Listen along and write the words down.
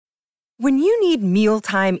When you need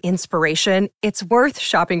mealtime inspiration, it's worth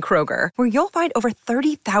shopping Kroger, where you'll find over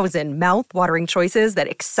 30,000 mouth-watering choices that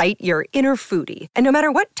excite your inner foodie. And no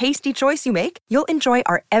matter what tasty choice you make, you'll enjoy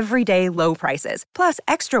our everyday low prices, plus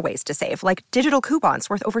extra ways to save, like digital coupons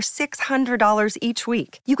worth over $600 each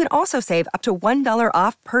week. You can also save up to $1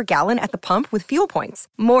 off per gallon at the pump with fuel points.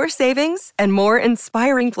 More savings and more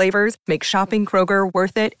inspiring flavors make shopping Kroger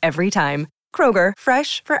worth it every time. Kroger,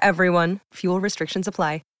 fresh for everyone. Fuel restrictions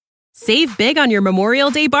apply. Save big on your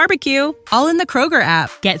Memorial Day barbecue, all in the Kroger app.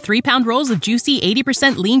 Get 3-pound rolls of juicy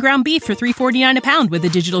 80% lean ground beef for $3.49 a pound with a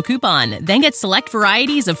digital coupon. Then get select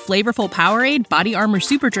varieties of flavorful Powerade, Body Armor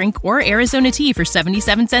Super Drink, or Arizona tea for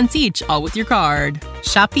 77 cents each, all with your card.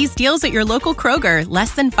 Shop these deals at your local Kroger,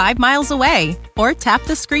 less than 5 miles away. Or tap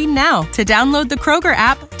the screen now to download the Kroger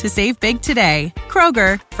app to save big today.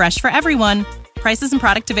 Kroger, fresh for everyone. Prices and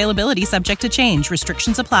product availability subject to change.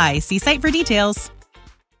 Restrictions apply. See site for details.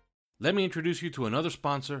 Let me introduce you to another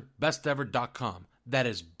sponsor, bestever.com. That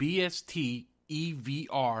is BSTEVR.com.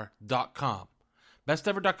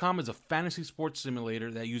 Bestever.com is a fantasy sports simulator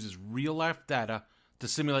that uses real-life data to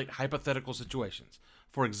simulate hypothetical situations.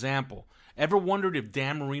 For example, ever wondered if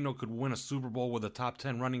Dan Marino could win a Super Bowl with a top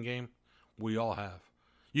 10 running game? We all have.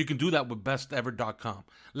 You can do that with bestever.com.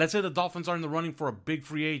 Let's say the Dolphins are in the running for a big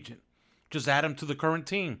free agent. Just add him to the current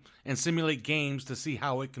team and simulate games to see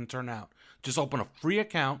how it can turn out. Just open a free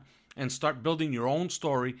account and start building your own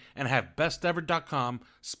story and have bestever.com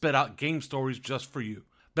spit out game stories just for you.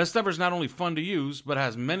 Bestever is not only fun to use, but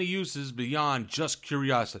has many uses beyond just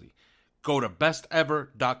curiosity. Go to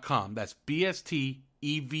bestever.com. That's BSTEVR.com.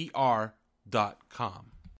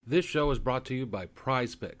 This show is brought to you by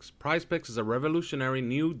Prize Picks. Prize Picks is a revolutionary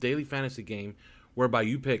new daily fantasy game whereby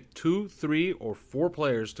you pick 2, 3, or 4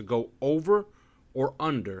 players to go over or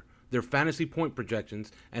under their fantasy point projections,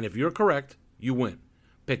 and if you're correct, you win.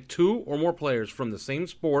 Pick 2 or more players from the same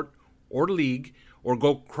sport or league, or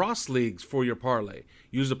go cross leagues for your parlay.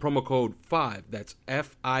 Use the promo code 5, that's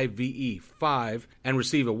FIVE, 5, and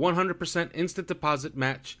receive a 100% instant deposit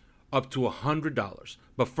match up to $100.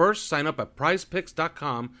 But first, sign up at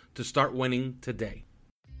prizepicks.com to start winning today.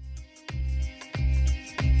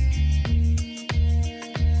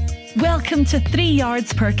 Welcome to 3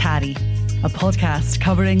 Yards Per Carry, a podcast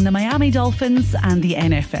covering the Miami Dolphins and the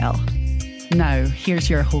NFL. Now, here's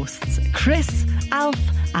your hosts, Chris, Alf,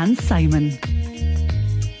 and Simon.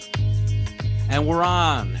 And we're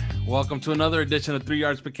on. Welcome to another edition of 3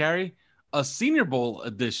 Yards Per Carry, a Senior Bowl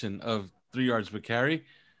edition of 3 Yards Per Carry.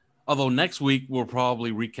 Although next week we'll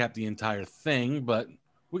probably recap the entire thing, but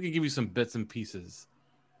we can give you some bits and pieces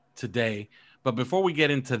today. But before we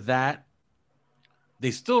get into that,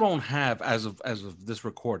 they still don't have, as of this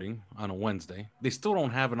recording on a Wednesday, they still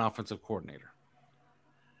don't have an offensive coordinator.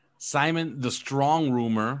 Simon, the strong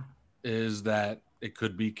rumor is that it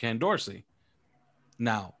could be Ken Dorsey.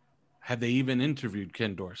 Now, have they even interviewed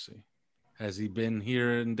Ken Dorsey? Has he been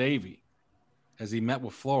here in Davie? Has he met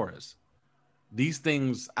with Flores? These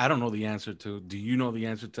things, I don't know the answer to. Do you know the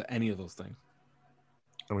answer to any of those things?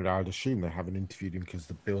 I mean, I'd assume they haven't interviewed him because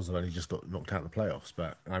the Bills have only just got knocked out of the playoffs.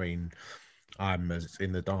 But, I mean, I'm as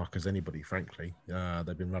in the dark as anybody, frankly.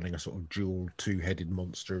 They've been running a sort of dual two-headed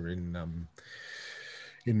monster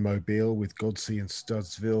in Mobile with Godsey and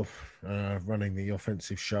Studsville running the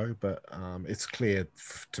offensive show. But it's clear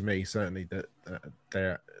to me, certainly, that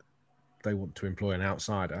they want to employ an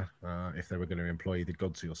outsider. If they were going to employ either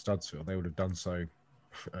Godsey or Studsville, they would have done so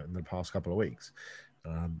in the past couple of weeks.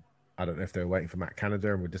 I don't know if they were waiting for Matt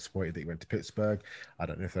Canada and were disappointed that he went to Pittsburgh. I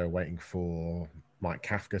don't know if they were waiting for Mike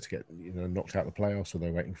Kafka to get knocked out of the playoffs, or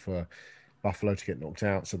they're waiting for Buffalo to get knocked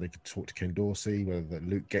out so they could talk to Ken Dorsey, whether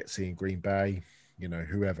Luke Getsy in Green Bay,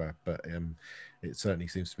 whoever. But it certainly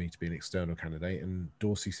seems to me to be an external candidate. And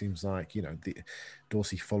Dorsey seems like,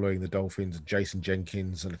 Dorsey following the Dolphins, and Jason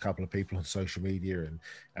Jenkins and a couple of people on social media, and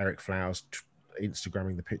Eric Flowers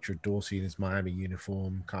Instagramming the picture of Dorsey in his Miami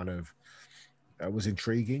uniform kind of was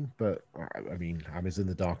intriguing. But, I mean, I'm as in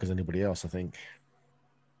the dark as anybody else, I think.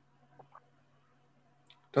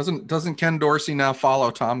 Doesn't Ken Dorsey now follow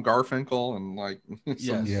Tom Garfinkel and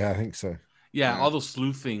Yes. Yeah, I think so. Yeah, all the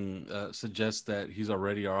sleuthing suggests that he's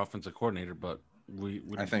already our offensive coordinator, but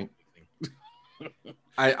I think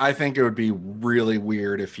I think it would be really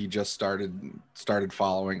weird if he just started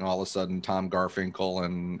following all of a sudden Tom Garfinkel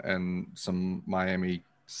and some Miami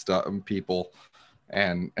people,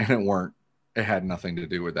 and it had nothing to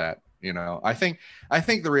do with that. I think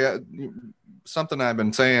something I've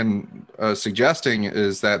been saying, suggesting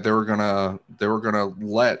is that they were gonna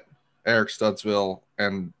let Eric Studsville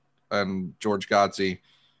and George Godsey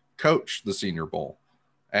coach the Senior Bowl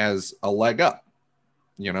as a leg up,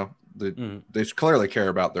 They clearly care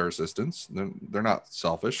about their assistants. They're not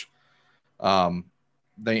selfish.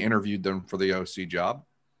 They interviewed them for the OC job.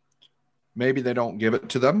 Maybe they don't give it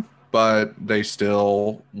to them, but they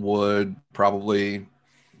still would probably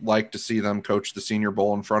like to see them coach the Senior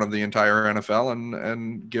Bowl in front of the entire NFL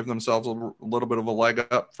and give themselves a little bit of a leg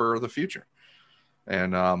up for the future.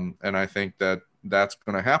 And I think that's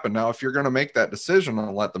going to happen. Now, if you're going to make that decision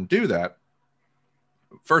and let them do that,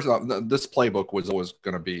 first off, this playbook was always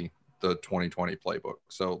going to be the 2020 playbook.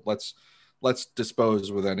 So let's dispense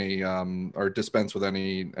with any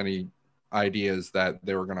ideas that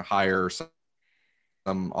they were going to hire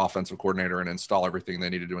some offensive coordinator and install everything they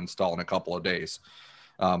needed to install in a couple of days.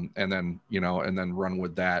 And then run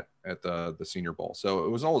with that at the Senior Bowl. So it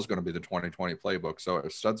was always going to be the 2020 playbook. So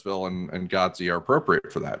Studesville and Godsey are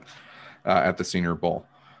appropriate for that at the Senior Bowl.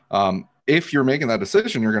 If you're making that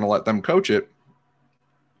decision, you're going to let them coach it.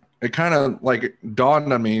 It kind of like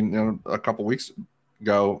dawned on me, a couple weeks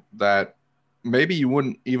ago that maybe you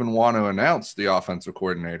wouldn't even want to announce the offensive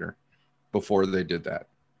coordinator before they did that.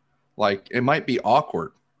 Like it might be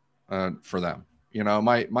awkward for them.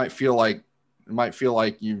 It might feel like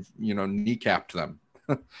you've kneecapped them.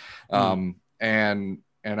 And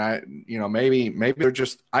I maybe they're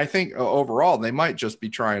just, I think overall they might just be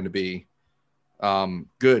trying to be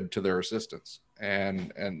good to their assistants.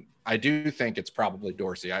 And I do think it's probably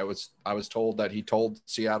Dorsey. I was told that he told the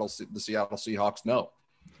Seattle Seahawks no.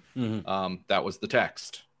 Mm-hmm. That was the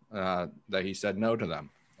text that he said no to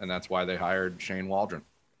them, and that's why they hired Shane Waldron.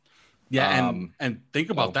 Yeah, and think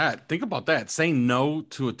about that. Think about that. Saying no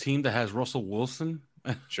to a team that has Russell Wilson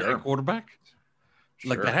at quarterback. Sure.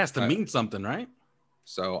 Like that has to mean something, right?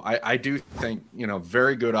 So I do think,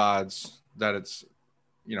 very good odds that it's,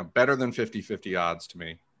 better than 50-50 odds to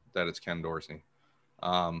me that it's Ken Dorsey.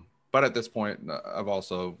 But at this point, I've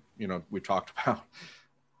also, we talked about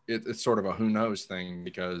it's sort of a who knows thing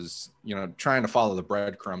because, trying to follow the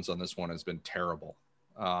breadcrumbs on this one has been terrible.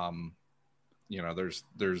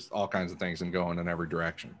 There's all kinds of things and going in every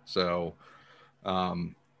direction. So,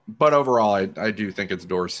 but overall, I do think it's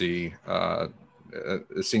Dorsey.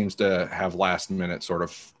 It seems to have last minute sort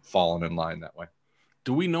of fallen in line that way.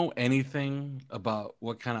 Do we know anything about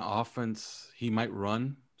what kind of offense he might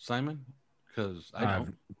run, Simon? Because I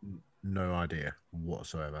have no idea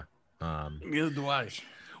whatsoever. Neither do I.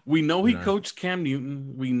 We know he coached Cam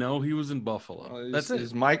Newton. We know he was in Buffalo. That's it.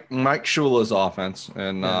 It's Mike Shula's offense,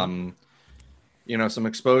 and some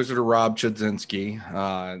exposure to Rob Chudzinski,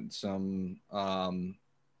 some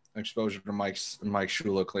exposure to Mike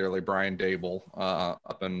Shula, clearly Brian Dable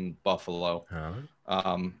up in Buffalo.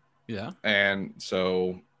 And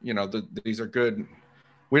so these are good.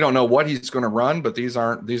 We don't know what he's going to run, but these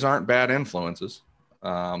aren't bad influences.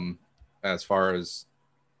 As far,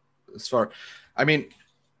 I mean,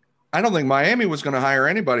 I don't think Miami was going to hire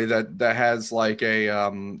anybody that has like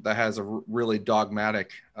that has a really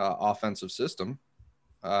dogmatic offensive system.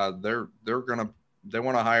 They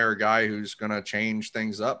want to hire a guy who's going to change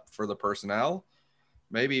things up for the personnel,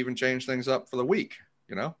 maybe even change things up for the week.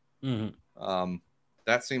 Mm-hmm.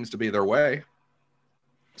 That seems to be their way.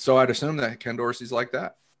 So I'd assume that Ken Dorsey's like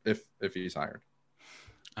that if he's hired.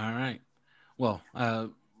 All right. Well,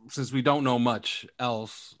 since we don't know much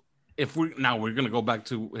else, we're going to go back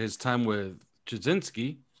to his time with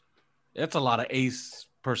Chudzinski. That's a lot of ace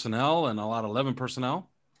personnel and a lot of 11 personnel.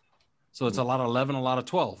 So it's a lot of 11, a lot of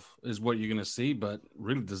 12 is what you're going to see. But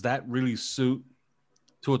really, does that really suit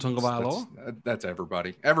Tua Tagovailoa? That's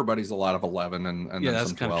everybody. Everybody's a lot of 11 and then that's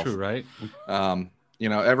some 12. Kind of true, right?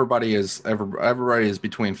 Everybody is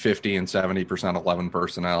between 50 and 70% 11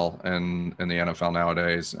 personnel in the NFL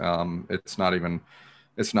nowadays.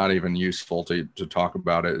 It's not even useful to talk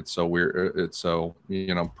about it. It's so weird. It's so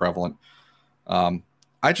prevalent. I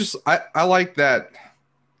like that.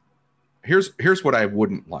 Here's what I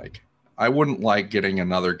wouldn't like. I wouldn't like getting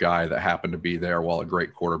another guy that happened to be there while a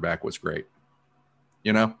great quarterback was great.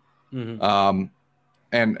 Mm-hmm.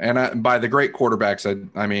 And by the great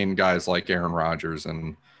quarterbacks, I mean guys like Aaron Rodgers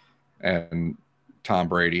and Tom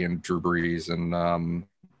Brady and Drew Brees and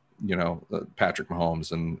Patrick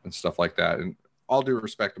Mahomes and stuff like that. And all due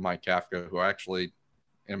respect to Mike Kafka, who I actually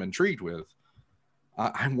am intrigued with,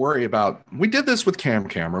 I'm worried about. We did this with Cam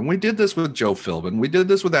Cameron. We did this with Joe Philbin. We did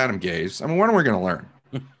this with Adam Gase. I mean, when are we going to learn?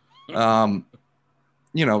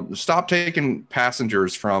 Stop taking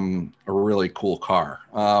passengers from a really cool car.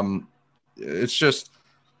 It's just,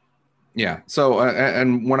 yeah. So,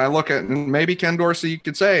 and when I look at, and maybe Ken Dorsey, you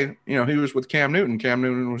could say, he was with Cam Newton. Cam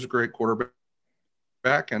Newton was a great quarterback,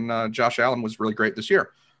 and Josh Allen was really great this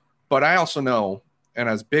year. But I also know, and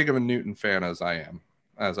as big of a Newton fan as I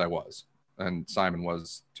was, and Simon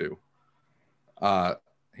was too.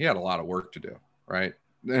 He had a lot of work to do, right,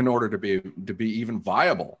 in order to be even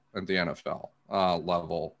viable at the NFL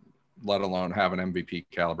level, let alone have an MVP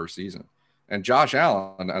caliber season. And Josh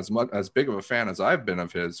Allen, as big of a fan as I've been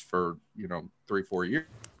of his for 3-4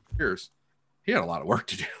 years, he had a lot of work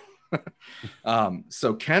to do.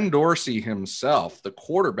 So Ken Dorsey himself, the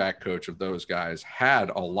quarterback coach of those guys, had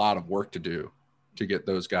a lot of work to do to get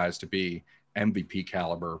those guys to be MVP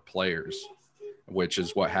caliber players, which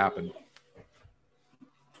is what happened.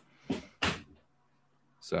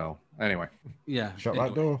 So anyway, yeah, shut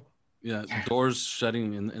that door. Yeah, doors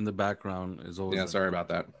shutting in the background is always sorry about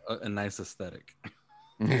that. A nice aesthetic.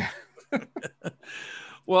 Yeah.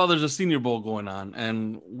 Well, there's a Senior Bowl going on,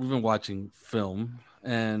 and we've been watching film,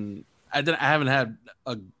 and I haven't had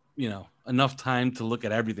enough time to look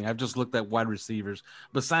at everything. I've just looked at wide receivers,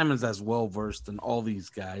 but Simon's as well versed in all these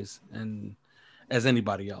guys and as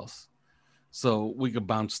anybody else, so we could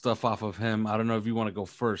bounce stuff off of him. I don't know if you want to go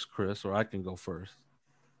first, Chris, or I can go first.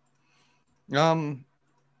 I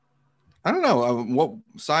don't know.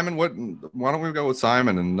 Why don't we go with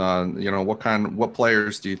Simon? And what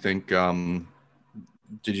players do you think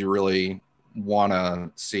did you really want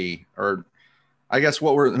to see? Or I guess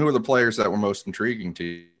who are the players that were most intriguing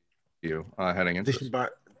to you heading into this?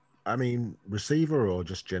 I mean, receiver or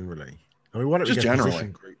just generally? I mean, why don't we just get generally?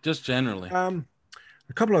 Position group? Just generally.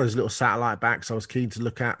 A couple of those little satellite backs I was keen to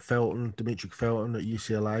look at. Demetric Felton at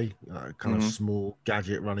UCLA, kind of small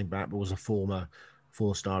gadget running back, but was a former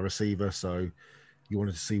 4-star receiver, so you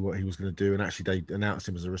wanted to see what he was going to do. And actually, they announced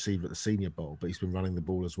him as a receiver at the Senior Bowl, but he's been running the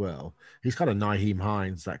ball as well. He's kind of Nyheim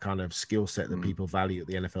Hines, that kind of skill set that people value at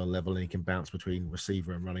the NFL level, and he can bounce between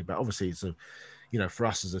receiver and running back. Obviously, it's for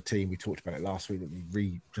us as a team, we talked about it last week, that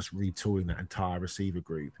we just retooling that entire receiver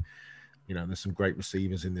group. There's some great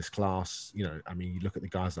receivers in this class. I mean, you look at the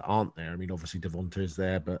guys that aren't there. I mean, obviously Devonta is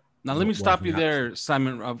there, but now let me stop you there,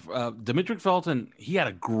 Simon. Demetric Felton, he had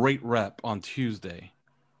a great rep on Tuesday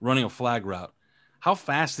running a flag route. How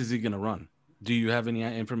fast is he going to run? Do you have any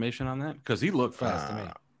information on that? Because he looked fast to me.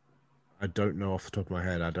 I don't know off the top of my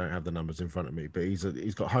head. I don't have the numbers in front of me, but he's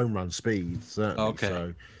got home run speed, certainly. Okay.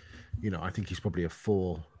 So, I think he's probably a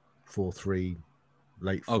 4.43,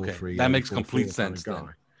 late 4.3. Okay, that makes complete sense then,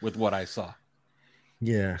 with what I saw.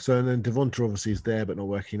 Yeah, so and then Devonta obviously is there but not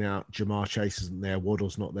working out. Jamar Chase isn't there.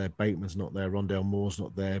 Waddle's not there. Bateman's not there. Rondale Moore's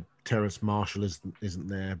not there. Terrence Marshall isn't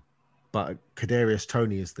there. But Kadarius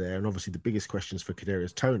Toney is there. And obviously the biggest questions for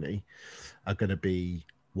Kadarius Toney are going to be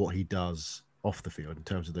what he does off the field in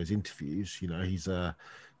terms of those interviews. He's a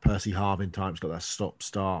Percy Harvin type. He's got that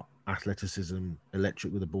stop-start athleticism,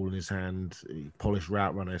 electric with the ball in his hand, polished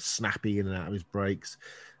route runner, snappy in and out of his breaks.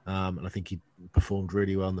 And I think he performed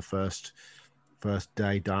really well in the first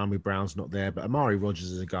day. Diami Brown's not there, but Amari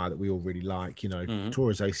Rodgers is a guy that we all really like. Tore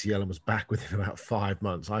his ACL and was back within about 5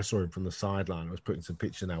 months. I saw him from the sideline. I was putting some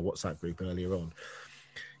pictures in our WhatsApp group earlier on.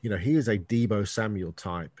 He is a Deebo Samuel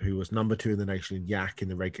type who was number 2 in the nation in YAC in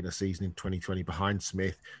the regular season in 2020 behind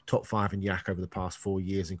Smith, top 5 in YAC over the past 4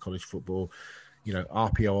 years in college football.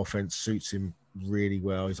 RPO offense suits him really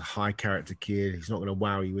well. He's a high character kid. He's not going to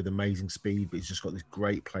wow you with amazing speed, but he's just got this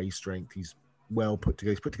great play strength. He's well put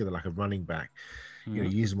together. He's put together like a running back. You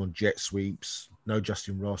use him on jet sweeps. No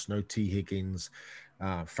Justin Ross, no T. Higgins.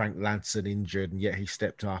 Frank Ladson injured, and yet he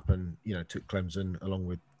stepped up and took Clemson along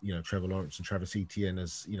with Trevor Lawrence and Travis Etienne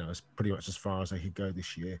as pretty much as far as they could go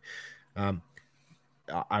this year.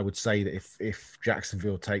 I would say that if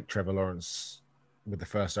Jacksonville take Trevor Lawrence with the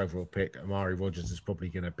first overall pick, Amari Rodgers is probably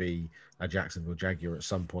going to be a Jacksonville Jaguar at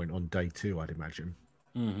some point on day 2, I'd imagine.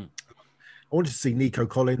 I wanted to see Nico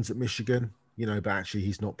Collins at Michigan. But actually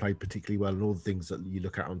he's not played particularly well, and all the things that you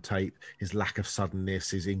look at on tape, his lack of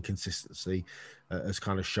suddenness, his inconsistency has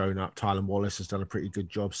kind of shown up. Tylan Wallace has done a pretty good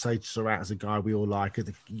job. Sage Surratt is a guy we all like.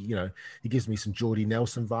 He gives me some Jordy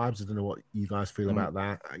Nelson vibes. I don't know what you guys feel about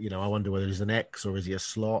that. I wonder whether he's an X or is he a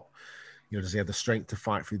slot? Does he have the strength to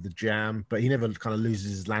fight through the jam? But he never kind of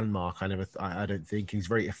loses his landmark. I don't think. He's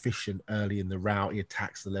very efficient early in the route. He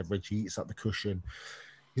attacks the leverage. He eats up the cushion.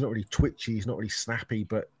 He's not really twitchy. He's not really snappy,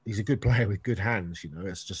 but he's a good player with good hands.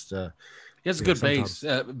 It's just he has a good base,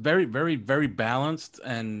 very, very, very balanced.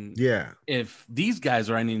 And if these guys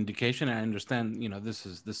are any indication, I understand. This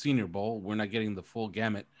is the Senior Bowl. We're not getting the full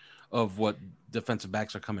gamut of what defensive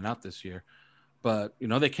backs are coming out this year, but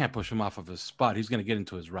they can't push him off of his spot. He's going to get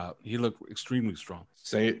into his route. He looked extremely strong.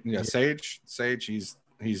 Sage, he's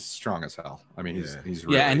strong as hell. I mean, he's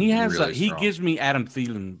really, and he has really he gives me Adam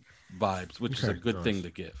Thielen vibes, which is a good thing to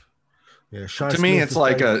give. To me, it's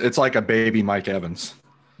like a baby Mike Evans.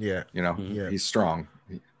 Yeah, he's strong.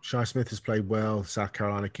 Shi Smith has played well. South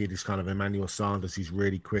Carolina kid is kind of Emmanuel Sanders. He's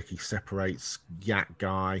really quick. He separates. Yak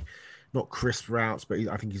guy. Not crisp routes, but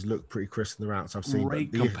I think he's looked pretty crisp in the routes I've seen.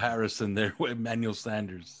 Great comparison there with Emmanuel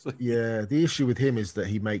Sanders. Yeah, the issue with him is that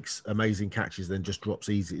he makes amazing catches, then just drops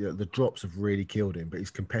easy. The drops have really killed him, but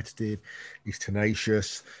he's competitive. He's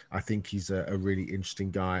tenacious. I think he's a really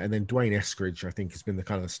interesting guy. And then Dwayne Eskridge, I think, has been the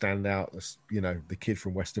kind of standout, the kid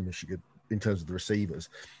from Western Michigan in terms of the receivers.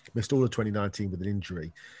 Missed all of 2019 with an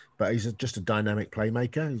injury, but he's just a dynamic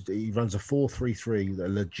playmaker. He runs a 4.33, a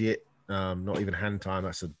legit, not even hand time.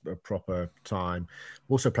 That's a proper time.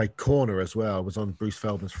 Also played corner as well. Was on Bruce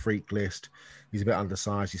Feldman's freak list. He's a bit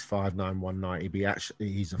undersized. He's 5'9", 190. But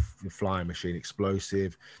he's a flying machine,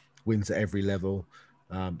 explosive, wins at every level.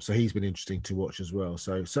 So he's been interesting to watch as well.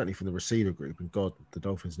 So certainly from the receiver group, and God, the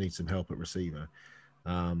Dolphins need some help at receiver.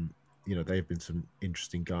 They've been some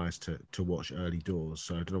interesting guys to watch early doors.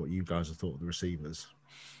 So I don't know what you guys have thought of the receivers.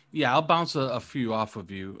 Yeah, I'll bounce a few off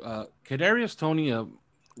of you. Kadarius Toney,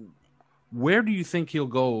 where do you think he'll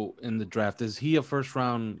go in the draft? Is he a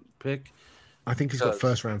first-round pick? I think he's got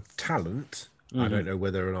first-round talent. Mm-hmm. I don't know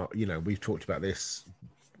whether or not, we've talked about this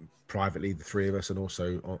privately, the three of us, and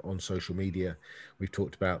also on social media. We've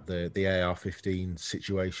talked about the AR-15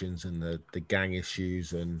 situations and the gang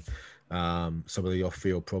issues and some of the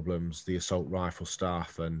off-field problems, the assault rifle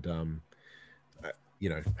stuff, and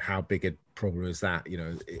how big a problem is that?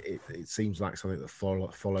 It seems like something that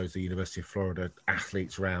follows the University of Florida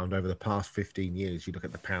athletes around over the past 15 years. You look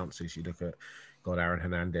at the Pounces, you look at Aaron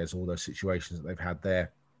Hernandez, all those situations that they've had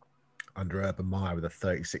there under Urban Meyer with the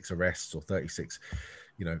 36 arrests or 36,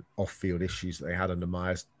 off-field issues that they had under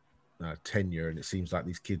Meyer's tenure. And it seems like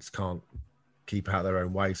these kids can't keep out their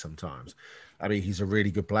own way sometimes. I mean, he's a really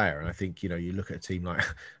good player. And I think, you look at a team like,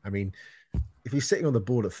 if he's sitting on the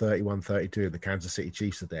board at 31, 32 and the Kansas City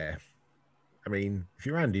Chiefs are there, if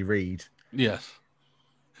you're Andy Reid, yes,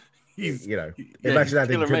 imagine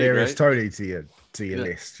adding Kadarius Toney to your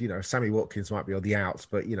list. Sammy Watkins might be on the outs,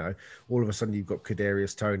 but all of a sudden you've got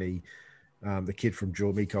Kadarius Toney, the kid from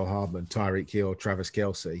Mecole Hardman, Tyreek Hill, Travis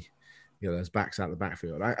Kelce. There's backs out the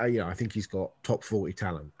backfield. I think he's got top 40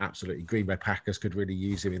 talent. Absolutely, Green Bay Packers could really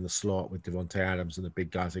use him in the slot with Devontae Adams and the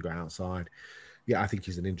big guys they got outside. Yeah, I think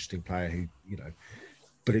he's an interesting player who,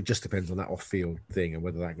 but it just depends on that off-field thing and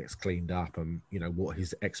whether that gets cleaned up and, what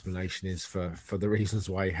his explanation is for the reasons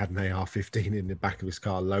why he had an AR-15 in the back of his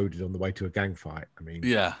car loaded on the way to a gang fight.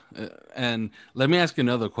 Yeah. And let me ask you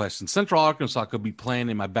another question. Central Arkansas could be playing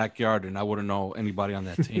in my backyard and I wouldn't know anybody on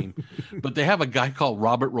that team, but they have a guy called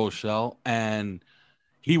Robert Rochelle, and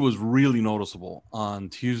he was really noticeable on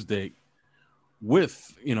Tuesday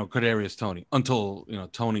with, Kadarius Toney until,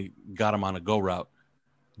 Toney got him on a go route.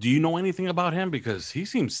 Do you know anything about him? Because he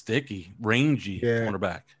seems sticky, rangy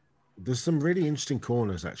cornerback. There's some really interesting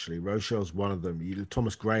corners, actually. Rochelle's one of them.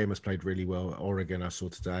 Thomas Graham has played really well at Oregon, I saw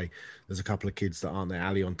today. There's a couple of kids that aren't there.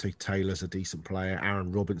 Alionte Taylor's a decent player.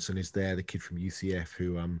 Aaron Robinson is there, the kid from UCF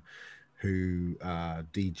who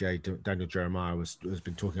DJ Daniel Jeremiah has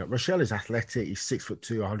been talking about. Rochelle is athletic. He's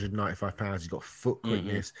 6'2", 195 pounds. He's got foot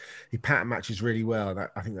quickness. Mm-hmm. He pattern matches really well.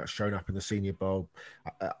 I think that's shown up in the Senior Bowl.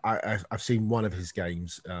 I've seen one of his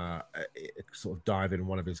games, sort of dive in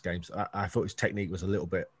one of his games. I thought his technique was a little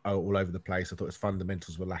bit all over the place. I thought his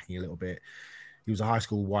fundamentals were lacking a little bit. He was a high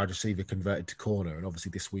school wide receiver converted to corner, and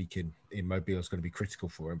obviously this week in Mobile is going to be critical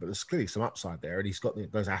for him. But there's clearly some upside there, and he's got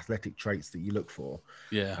those athletic traits that you look for.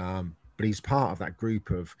 Yeah. But he's part of that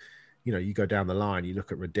group of, you go down the line, you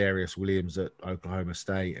look at Rodarius Williams at Oklahoma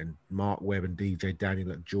State and Mark Webb and DJ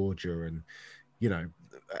Daniel at Georgia and,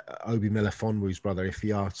 Obi Melifonwu's brother,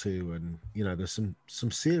 Ifiatu. And, there's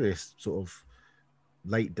some serious sort of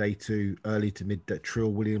late day to early to mid day.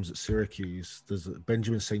 Trill Williams at Syracuse. There's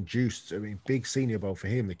Benjamin St. Juste. Big Senior Bowl for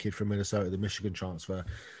him, the kid from Minnesota, the Michigan transfer.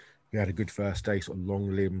 He had a good first day, sort of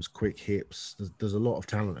long limbs, quick hips. There's a lot of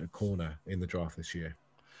talent at corner in the draft this year.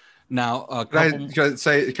 Now, could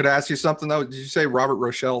I ask you something though? Did you say Robert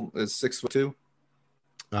Rochelle is 6'2"?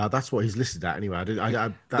 That's what he's listed at anyway.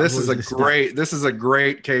 This is a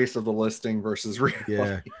great case of the listing versus real.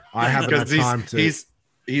 Yeah, I haven't had time to.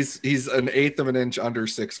 He's an eighth of an inch under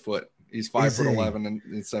 6 foot. He's 5'11" and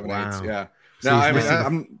 7/8. Yeah. So now,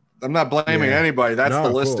 I'm not blaming anybody. That's the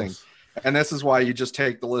listing, course. And this is why you just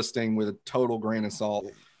take the listing with a total grain of salt,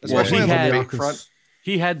 especially on the big front.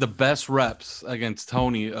 He had the best reps against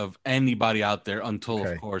Toney of anybody out there until,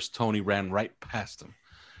 of course, Toney ran right past him.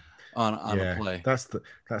 on a play. That's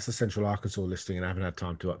the Central Arkansas listing, and I haven't had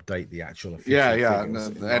time to update the actual official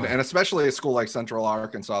and especially a school like Central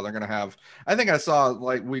Arkansas, they're going to have. I think I saw,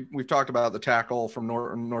 like, we've talked about the tackle from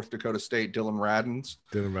North Dakota State, Dylan Radins,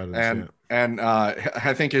 and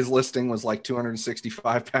I think his listing was like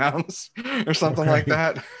 265 pounds or something like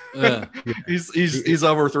that. Yeah. he's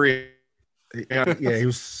over 3. Yeah, he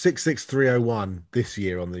was 6'6", 301 this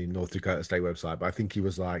year on the North Dakota State website, but I think he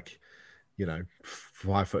was like,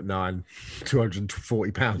 5'9",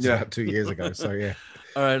 240 pounds about 2 years ago. So yeah.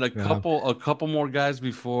 All right, a couple more guys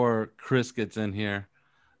before Chris gets in here.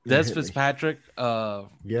 Des Fitzpatrick,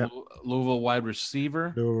 Louisville wide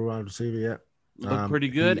receiver. Yeah. Looked pretty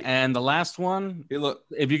good. And the last one,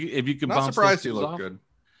 if you could not bounce surprised he looked good.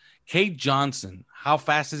 Cade Johnson, how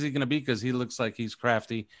fast is he going to be? Because he looks like he's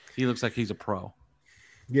crafty. He looks like he's a pro.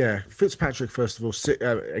 Yeah, Fitzpatrick, first of all,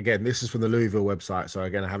 again, this is from the Louisville website, so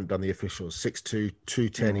again, I haven't done the officials. 6'2",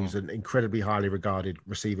 210. He was an incredibly highly regarded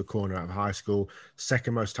receiver corner out of high school,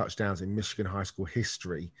 second most touchdowns in Michigan high school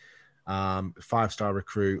history. 5-star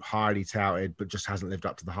recruit, highly touted, but just hasn't lived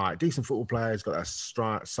up to the hype. Decent football player, he's got that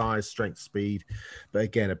size, strength, speed, but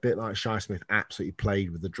again, a bit like Shi Smith, absolutely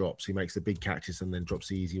played with the drops. He makes the big catches and then drops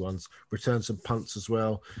the easy ones. Returns some punts as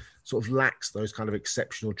well. Sort of lacks those kind of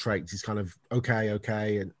exceptional traits. He's kind of okay,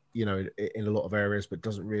 and in a lot of areas, but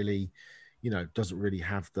doesn't really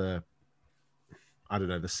have the, I don't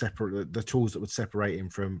know, the tools that would separate him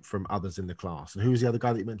from others in the class. And who was the other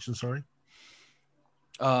guy that you mentioned? Sorry.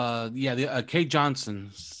 Cade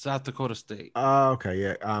Johnson, South Dakota State. Okay,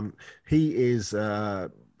 yeah. He is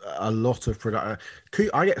a lot of production.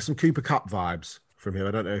 I get some Cooper Kupp vibes from him.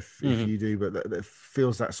 I don't know if you do, but it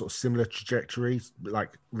feels that sort of similar trajectory,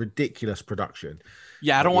 like ridiculous production.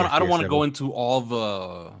 Yeah, I don't want to go into all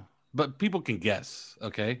the, but people can guess.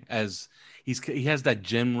 Okay, as he has that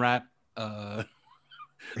gym rat.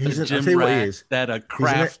 He's a gym rat. What he is. That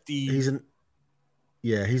crafty. He's an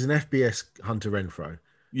FBS Hunter Renfro.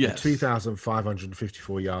 Yes.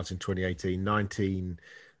 2,554 yards in 2018, in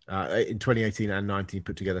 2018 and 19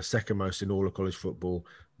 put together, second most in all of college football,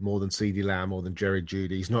 more than CeeDee Lamb, more than Jerry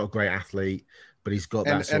Jeudy. He's not a great athlete, but he's got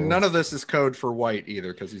that. And none of this is code for white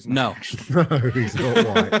either, because he's not. No, he's not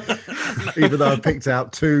white. Even though I picked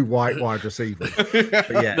out 2 white wide receivers. But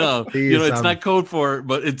yeah, no, it's not code for it,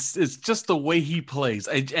 but it's just the way he plays.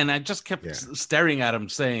 I just kept staring at him,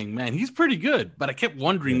 saying, "Man, he's pretty good." But I kept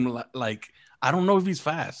wondering, like, I don't know if he's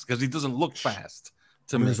fast because he doesn't look fast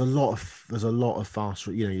to me. There's a lot of fast.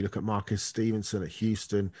 You look at Marcus Stevenson at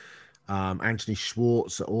Houston. Anthony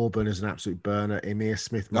Schwartz at Auburn is an absolute burner. Emir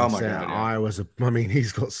Smith at Iowa's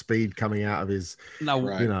he's got speed coming out of his. Now,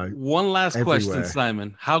 one last question,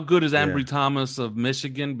 Simon. How good is Ambry Thomas of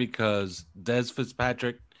Michigan? Because Des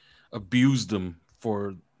Fitzpatrick abused him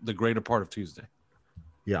for the greater part of Tuesday.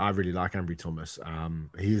 Yeah, I really like Ambry Thomas.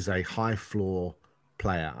 He's a high floor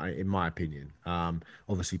player, in my opinion.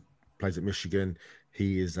 Obviously plays at Michigan.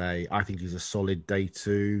 I think he's a solid day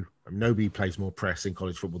 2. Nobody plays more press in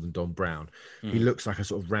college football than Don Brown. He looks like a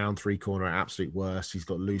sort of round 3-corner at absolute worst. He's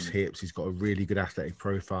got loose hips. He's got a really good athletic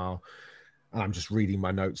profile. And I'm just reading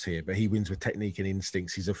my notes here, but he wins with technique and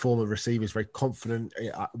instincts. He's a former receiver. He's very confident.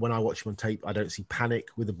 When I watch him on tape, I don't see panic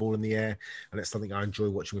with the ball in the air. And it's something I enjoy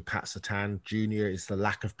watching with Pat Surtain Jr. is the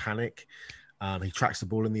lack of panic. He tracks the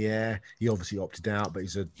ball in the air. He obviously opted out, but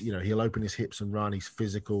he'll open his hips and run. He's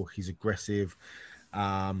physical. He's aggressive.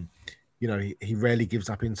 He rarely gives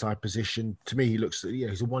up inside position. To me, he looks,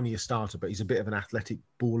 he's a 1-year starter, but he's a bit of an athletic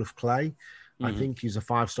ball of clay. I think he's a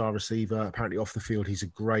 5-star receiver. Apparently off the field, he's a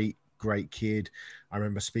great kid. I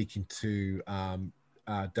remember speaking to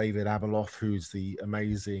David Abeloff, who's the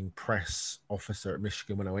amazing press officer at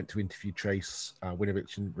Michigan, when I went to interview Chase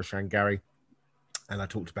Winovich and Rashan Gary. And I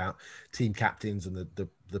talked about team captains and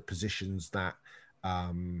the positions that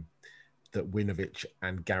that Winovich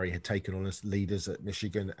and Gary had taken on as leaders at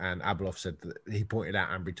Michigan. And Abeloff said that he pointed out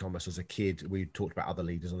Ambry Thomas as a kid. We talked about other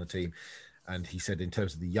leaders on the team. And he said, in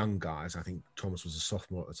terms of the young guys, I think Thomas was a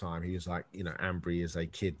sophomore at the time. He was like, Ambry is a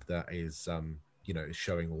kid that is, is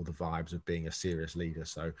showing all the vibes of being a serious leader.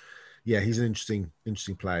 So, yeah, he's an interesting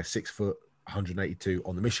player. 6 foot, 182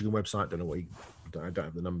 on the Michigan website. I don't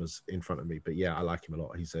have the numbers in front of me, but yeah, I like him a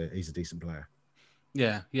lot. He's a decent player.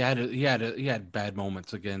 Yeah, he had bad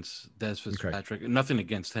moments against Des Fitzpatrick. Okay. Nothing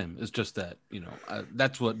against him. It's just that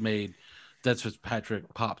that's what made Des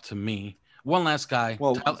Fitzpatrick pop to me. One last guy,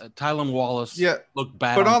 Tylan Wallace. Yeah, looked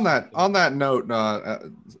bad. But on that note,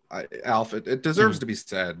 Alf, it deserves to be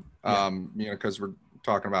said. Because we're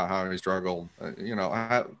talking about how he struggled.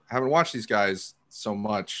 I haven't watched these guys so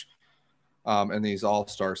much. in these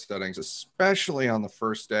all-star settings, especially on the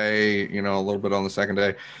first day, a little bit on the second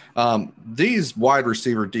day. These wide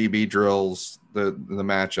receiver DB drills, the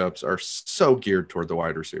matchups are so geared toward the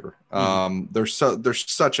wide receiver. There's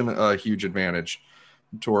such a huge advantage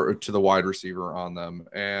to the wide receiver on them,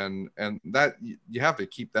 and that you have to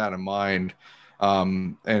keep that in mind.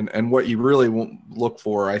 And what you really look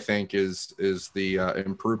for, I think, is the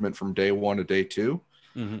improvement from day one to day two.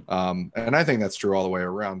 And I think that's true all the way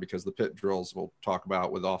around, because the pit drills we'll talk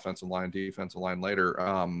about with offensive line, defensive line later,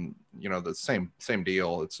 the same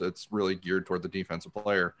deal. It's really geared toward the defensive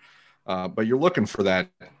player, but you're looking for that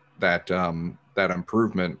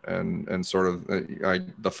improvement and sort of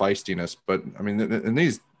the feistiness. But I mean, in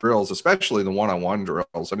these drills, especially the one-on-one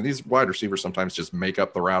drills, I mean, these wide receivers sometimes just make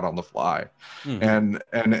up the route on the fly, and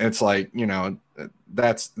it's like,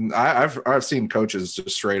 I've seen coaches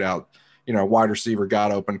just straight out, wide receiver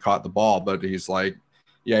got open, caught the ball, but he's like,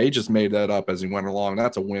 yeah, he just made that up as he went along.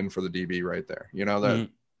 That's a win for the DB right there.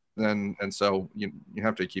 And so you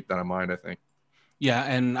have to keep that in mind, I think. Yeah,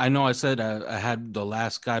 and I know I said I had the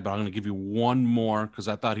last guy, but I'm going to give you one more because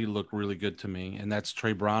I thought he looked really good to me, and that's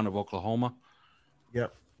Trey Brown of Oklahoma.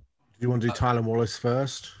 Yep. Do you want to do Tylan Wallace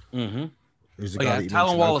first? Who's the guy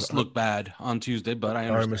Tylan Wallace looked bad on Tuesday, but I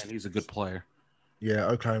understand he's a good player. Yeah,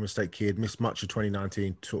 Oklahoma State kid, missed much of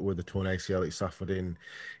 2019 with the torn ACL he suffered in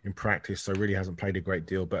practice, so really hasn't played a great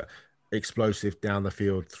deal, but explosive down the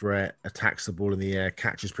field threat, attacks the ball in the air,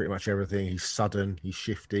 catches pretty much everything. He's sudden, he's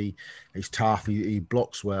shifty, he's tough, he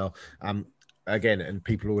blocks well. Again, and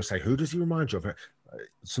people always say, who does he remind you of?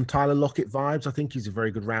 Some Tyler Lockett vibes. I think he's a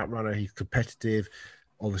very good route runner. He's competitive.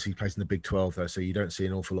 Obviously, he plays in the Big 12 though, so you don't see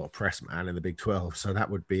an awful lot of press man in the Big 12. So that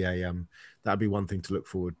would be that'd be one thing to look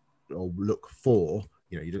for.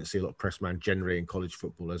 You don't see a lot of press man generally in college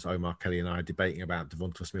football, as Omar Kelly and I are debating about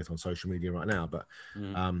Devonta Smith on social media right now. But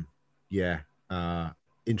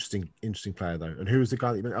interesting player though. And who was the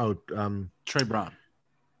guy that you meant? Trey Brown.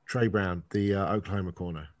 Trey Brown, the Oklahoma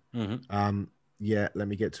corner. Let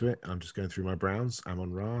me get to it. I'm just going through my Browns.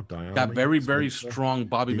 Amon-Ra, Diana. Got very strong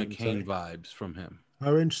Bobby McCain vibes from him.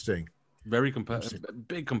 Oh, interesting. Very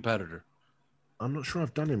big competitor. I'm not sure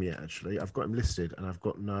I've done him yet, actually. I've got him listed and I've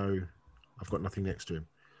got nothing next to him.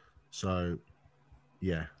 So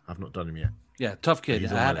yeah, I've not done him yet. Yeah, tough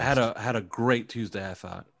kid. I had a great Tuesday, I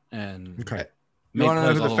thought. And okay. You want to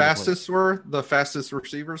know who the fastest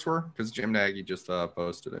receivers were? Because Jim Nagy just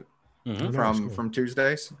posted it. From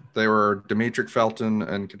Tuesdays. They were Demetric Felton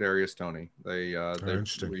and Kadarius Toney. They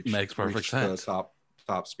makes perfect sense. The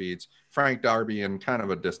top speeds. Frank Darby in kind of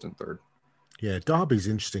a distant third. Yeah, Darby's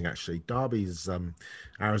interesting actually. Darby's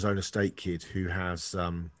Arizona State kid who has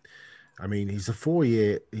he's a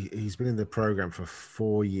 4-year. He's been in the program for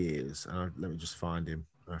 4 years. Let me just find him.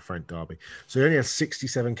 Frank Darby. So he only has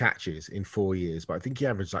 67 catches in 4 years, but I think he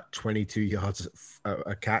averaged like 22 yards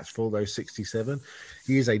a catch for those 67.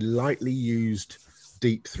 He is a lightly used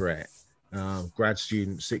deep threat, grad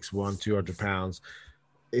student, 6'1", 200 pounds.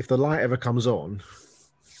 If the light ever comes on,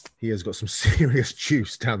 he has got some serious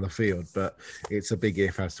juice down the field, but it's a big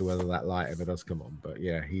if as to whether that light ever does come on. But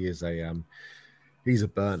yeah, he is he's a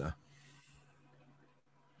burner.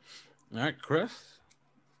 All right, Chris.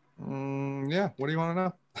 Yeah. What do you want to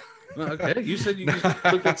know? Okay, you said you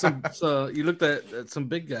looked at some. So you looked at some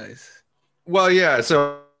big guys. Well, yeah.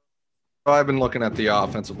 So I've been looking at the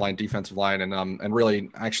offensive line, defensive line, and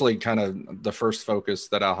really, actually, kind of the first focus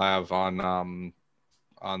that I'll have on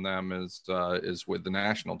them is with the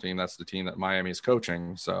national team. That's the team that Miami is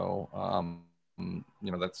coaching. So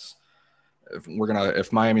that's.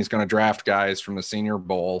 If Miami's gonna draft guys from the Senior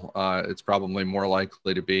Bowl, it's probably more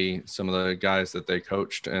likely to be some of the guys that they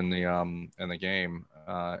coached in the game.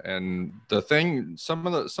 And the thing, some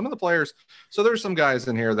of the players. So there's some guys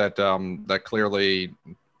in here that clearly,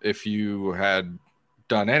 if you had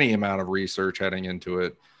done any amount of research heading into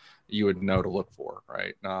it, you would know to look for,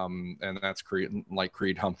 right? And that's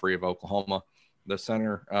Creed Humphrey of Oklahoma. The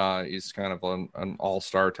center, he's kind of an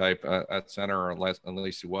all-star type at center, or at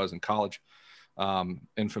least he was in college.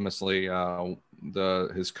 Infamously,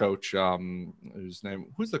 his coach, who's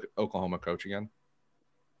the Oklahoma coach again?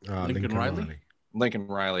 Lincoln Riley. Lincoln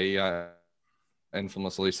Riley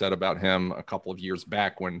infamously said about him a couple of years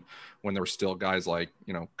back when there were still guys like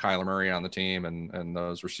Kyler Murray on the team and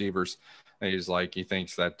those receivers. And he's like, he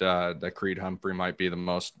thinks that Creed Humphrey might be the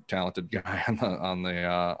most talented guy on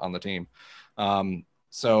the team.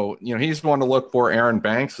 So, he's one to look for. Aaron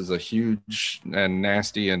Banks is a huge and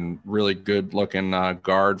nasty and really good looking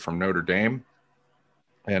guard from Notre Dame.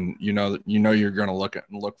 And, you're going to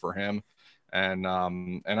look for him. And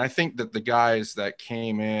I think that the guys that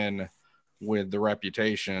came in with the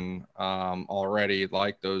reputation already,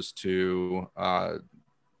 like those two,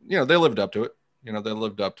 they lived up to it. They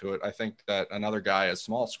lived up to it. I think that another guy, a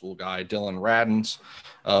small school guy, Dylan Radens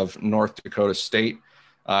of North Dakota State,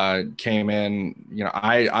 came in.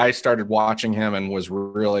 I started watching him and was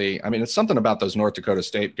really, it's something about those North Dakota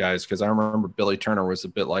State guys, because I remember Billy Turner was a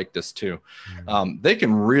bit like this too. They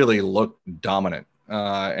can really look dominant,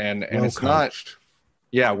 and well it's coached.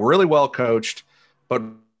 really well coached, but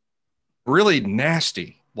really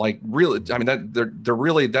nasty. Like really, that they're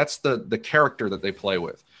really, that's the character that they play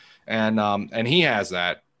with, and he has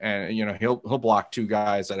that, and he'll block two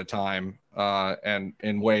guys at a time, and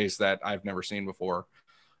in ways that I've never seen before.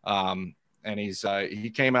 And he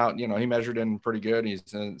came out, he measured in pretty good. He's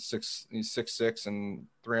 6'6" and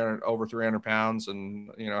over 300 pounds,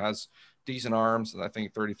 and has decent arms, and I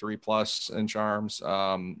think 33 plus inch arms.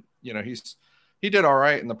 He did all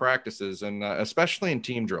right in the practices, and especially in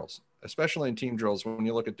team drills. When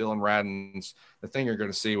you look at Dylan Radens, the thing you're going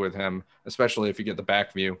to see with him, especially if you get the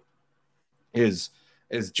back view, is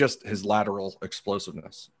just his lateral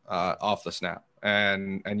explosiveness off the snap,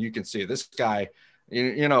 and you can see this guy.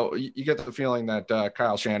 You get the feeling that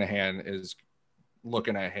Kyle Shanahan is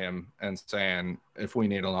looking at him and saying, if we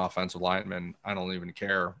need an offensive lineman, I don't even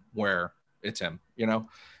care where, it's him,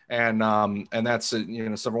 and that's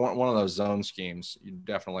so one of those zone schemes,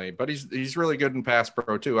 definitely. But he's really good in pass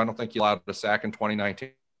pro too. I don't think he allowed a sack in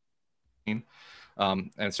 2019,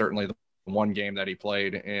 and certainly the one game that he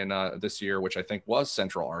played in this year, which I think was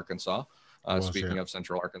Central Arkansas. Speaking of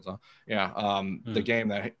Central Arkansas, the game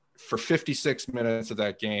that for 56 minutes of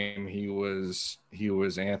that game, he was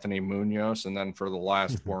Anthony Munoz, and then for the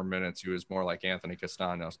last 4 minutes, he was more like Anthony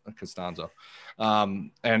Costanzo.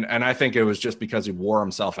 And I think it was just because he wore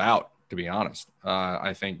himself out, to be honest.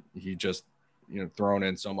 I think he just thrown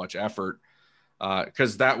in so much effort,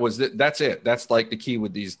 because that's it. That's like the key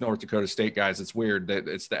with these North Dakota State guys. It's weird that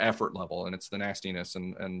it's the effort level and it's the nastiness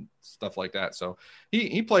and stuff like that. So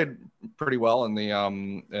he played pretty well in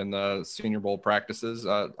the Senior Bowl practices.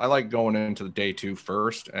 I like going into the day 2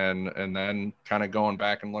 first and then kind of going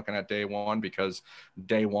back and looking at day 1, because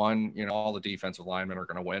day 1, all the defensive linemen are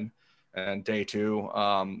going to win. And day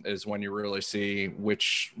 2 is when you really see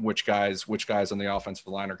which guys on the offensive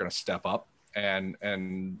line are going to step up and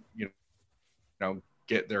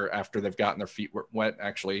get there after they've gotten their feet wet,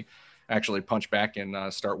 actually punch back and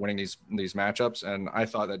start winning these matchups. And I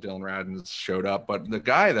thought that Dylan Radens showed up, but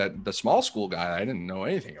the small school guy I didn't know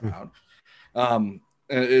anything about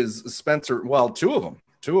is Spencer. Well, two of them.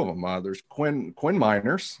 There's Quinn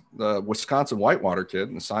Miners, the Wisconsin Whitewater kid,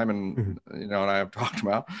 and Simon, and I have talked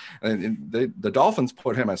about. And the Dolphins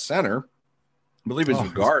put him as center. I believe he's a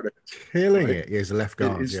guard. Killing it. He's a left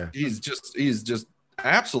guard. He's just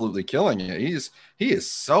absolutely killing it. He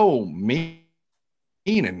is so mean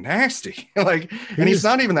and nasty. And he's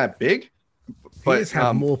not even that big. But he's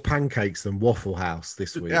had more pancakes than Waffle House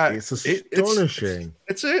this week. Yeah, it's astonishing.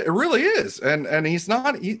 It really is. And he's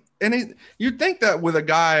not. You'd think that with a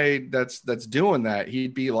guy that's doing that,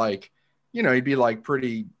 he'd be like,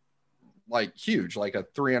 pretty like huge, like a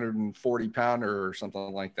 340 pounder or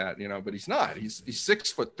something like that, But he's not. He's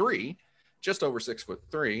 6'3". Just over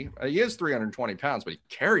 6'3". He is 320 pounds, but he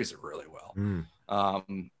carries it really well.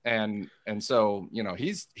 And so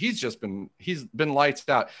he's been lights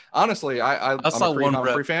out. Honestly, I'm a Creed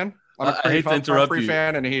Humphrey fan. I'm a Creed Humphrey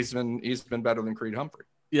fan, and he's been better than Creed Humphrey.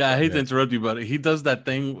 Yeah, I hate to interrupt you, but he does that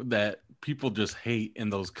thing that people just hate in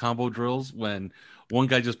those combo drills when one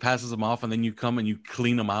guy just passes him off and then you come and you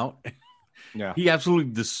clean him out. Yeah, he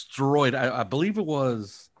absolutely destroyed. I believe it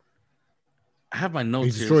was. I have my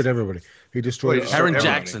notes. He destroyed everybody. He destroyed Taron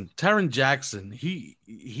Jackson.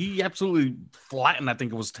 He absolutely flattened. I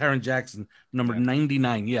think it was Taron Jackson, number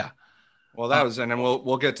 99. Yeah. Well, that was, and then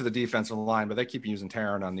we'll get to the defensive line, but they keep using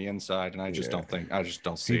Taron on the inside, and I just don't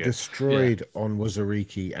see it. He destroyed on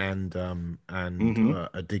Wazariki and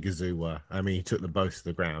Adigizua. I mean, he took them both to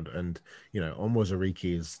the ground, and on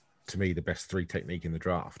Wazariki is to me the best 3 technique in the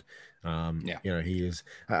draft. He is.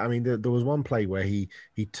 I mean, there was one play where he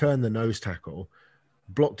turned the nose tackle,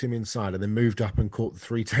 blocked him inside, and then moved up and caught the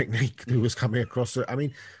 3 technique who was coming across it. I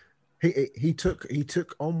mean, he took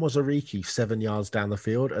on Wazariki 7 yards down the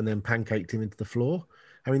field and then pancaked him into the floor.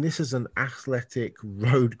 I mean, this is an athletic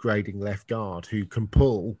road grading left guard who can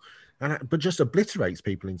pull, but just obliterates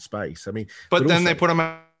people in space. I mean, but then they put him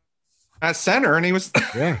at center, and he was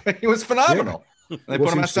he was phenomenal. Yeah. They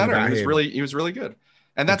put him at center, and he was really good.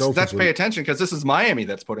 And that's pay attention, because this is Miami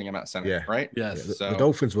that's putting him at center, right? Yes. The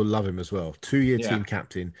Dolphins will love him as well. 2-year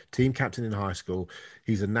team captain in high school.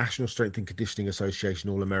 He's a National Strength and Conditioning Association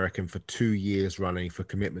All-American for 2 years running for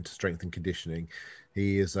commitment to strength and conditioning.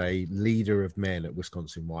 He is a leader of men at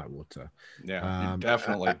Wisconsin Whitewater. Yeah,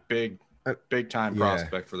 definitely big time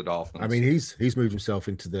prospect for the Dolphins. I mean, he's moved himself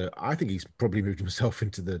into I think he's probably moved himself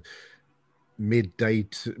into the midday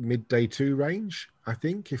 2 range. I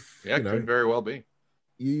think could very well be.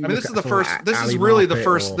 I mean, this is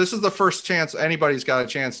the first chance anybody's got a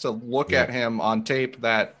chance to look at him on tape.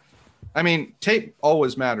 Tape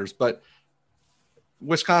always matters, but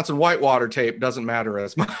Wisconsin Whitewater tape doesn't matter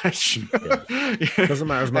as much. It doesn't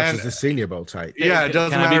matter as much as the Senior Bowl tape. Yeah, it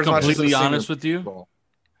doesn't matter as much as the Senior Bowl. Can I be completely honest with you?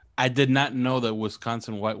 I did not know that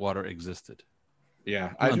Wisconsin Whitewater existed.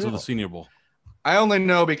 Yeah, until the Senior Bowl. I only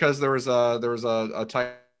know because there was a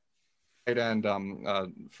tight end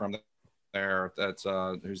from there that's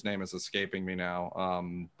whose name is escaping me now.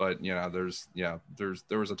 But there was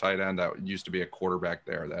a tight end that used to be a quarterback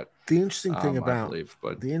there. That the interesting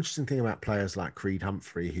thing about players like Creed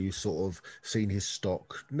Humphrey, who's sort of seen his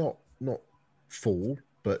stock not fall,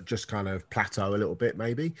 but just kind of plateau a little bit,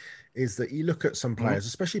 maybe, is that you look at some players,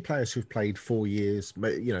 especially players who've played 4 years,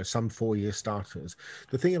 some 4-year starters.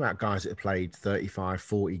 The thing about guys that have played 35,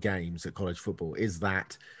 40 games at college football is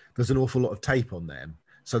that there's an awful lot of tape on them.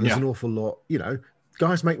 So there's an awful lot,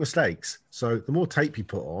 guys make mistakes. So the more tape you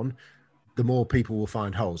put on, the more people will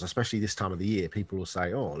find holes, especially this time of the year. People will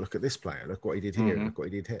say, oh, look at this player. Look what he did here. Look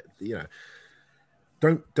what he did here.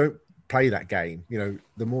 Don't play that game.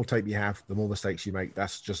 The more tape you have, the more mistakes you make.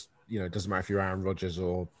 That's just, it doesn't matter if you're Aaron Rodgers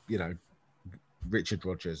or, Richard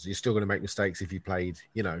Rodgers. You're still going to make mistakes if you played,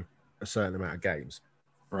 a certain amount of games.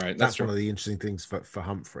 Right. That's one of the interesting things for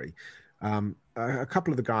Humphrey. A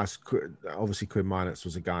couple of the guys, obviously Quinn Meinerz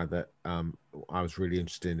was a guy that I was really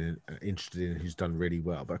interested in, who's done really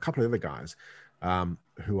well. But a couple of other guys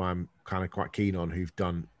who I'm kind of quite keen on, who've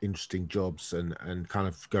done interesting jobs and kind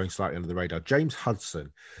of going slightly under the radar. James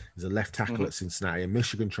Hudson is a left tackle at Cincinnati, a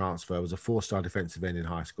Michigan transfer, was a 4-star defensive end in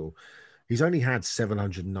high school. He's only had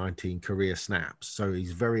 719 career snaps, so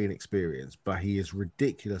he's very inexperienced, but he is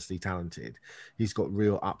ridiculously talented. He's got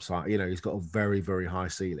real upside. He's got a very, very high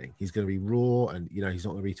ceiling. He's going to be raw, and he's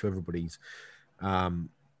not going to be to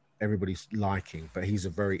everybody's liking, but he's a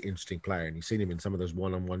very interesting player. And you've seen him in some of those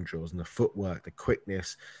one-on-one drills, and the footwork, the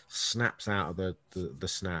quickness, snaps out of the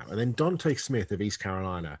snap. And then Dante Smith of East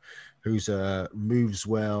Carolina, who's moves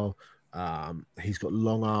well. He's got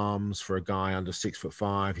long arms for a guy under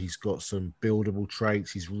 6'5". He's got some buildable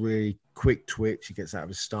traits. He's really quick twitch. He gets out of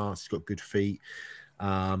his stance. He's got good feet.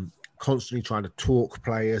 Constantly trying to talk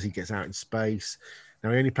players. He gets out in space.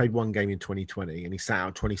 Now, he only played one game in 2020, and he sat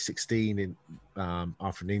out 2016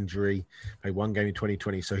 after an injury. Played one game in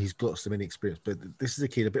 2020, so he's got some inexperience. But this is a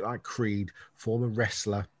kid, a bit like Creed, former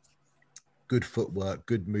wrestler, good footwork,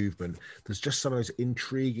 good movement. There's just some of those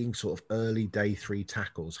intriguing sort of early day 3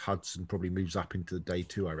 tackles. Hudson probably moves up into the day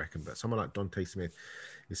 2, I reckon. But someone like Dante Smith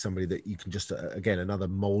is somebody that you can just, again, another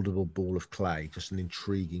moldable ball of clay, just an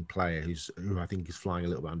intriguing player who I think is flying a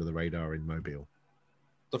little bit under the radar in Mobile.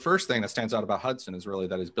 The first thing that stands out about Hudson is really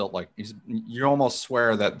that he's built like you almost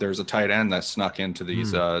swear that there's a tight end that snuck into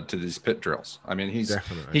these to these pit drills. I mean,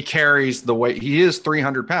 he carries the weight. He is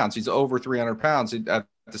 300 pounds. He's over 300 pounds at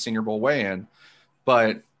the Senior Bowl weigh-in,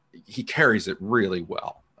 but he carries it really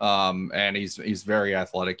well. And he's very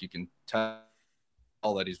athletic. You can tell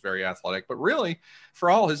that he's very athletic, but really for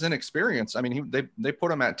all his inexperience, I mean, they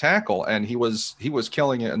put him at tackle, and he was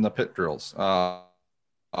killing it in the pit drills,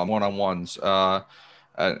 one-on-ones.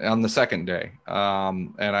 On the second day.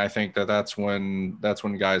 And I think that's when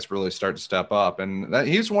guys really start to step up. And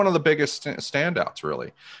he's one of the biggest standouts,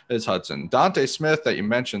 really, is Hudson. Dante Smith that you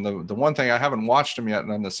mentioned, the one thing, I haven't watched him yet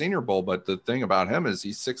in the Senior Bowl, but the thing about him is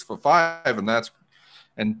he's 6'5",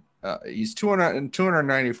 and he's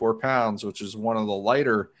 294 pounds, which is one of the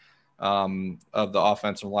lighter of the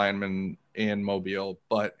offensive linemen in Mobile,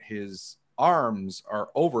 but his arms are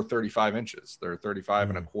over 35 inches. They're 35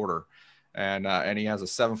 and a quarter. And he has a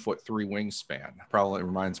 7'3" wingspan. Probably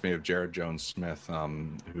reminds me of Jared Jones-Smith,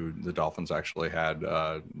 who the Dolphins actually had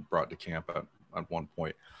brought to camp at one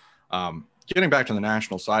point. Getting back to the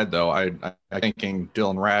national side, though, I thinking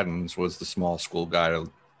Dylan Radins was the small school guy the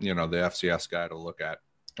FCS guy to look at.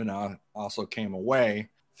 And I also came away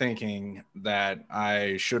thinking that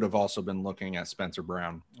I should have also been looking at Spencer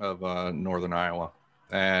Brown of Northern Iowa.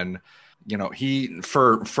 And, he,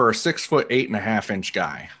 for a 6'8.5"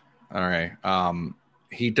 guy, all right.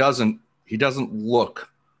 He doesn't look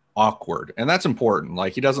awkward, and that's important.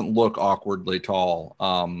 Like, he doesn't look awkwardly tall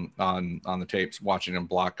on the tapes watching him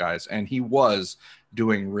block guys, and he was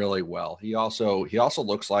doing really well. He also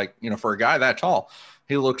looks like, you know, for a guy that tall,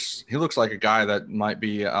 he looks like a guy that might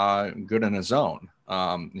be good in his zone.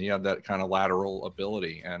 He had that kind of lateral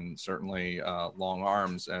ability and certainly long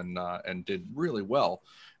arms, and did really well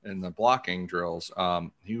in the blocking drills.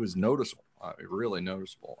 He was noticeable, really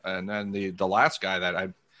noticeable. And then the last guy that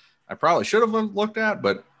I probably should have looked at,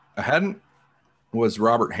 but I hadn't, was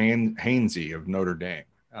Robert Hainsey of Notre Dame.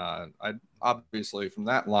 I obviously, from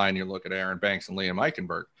that line, you look at Aaron Banks and Liam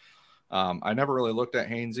Eichenberg. I never really looked at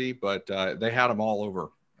Hainsey, but they had him all over,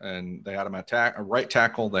 and they had him at right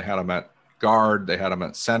tackle. They had him at guard. They had him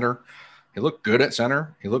at center. He looked good at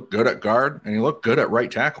center. He looked good at guard, and he looked good at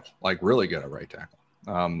right tackle, like really good at right tackle.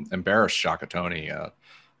 Embarrassed Shaka Toney a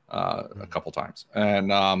couple times,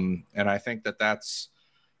 and I think that's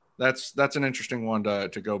an interesting one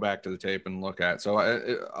to go back to the tape and look at. So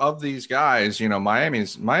of these guys, you know,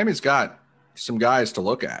 Miami's got some guys to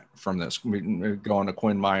look at from this. Going to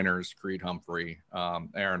Quinn Miners, Creed Humphrey,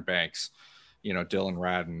 Aaron Banks, you know, Dylan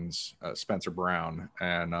Radins, Spencer Brown,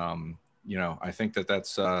 and you know, I think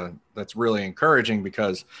that's really encouraging,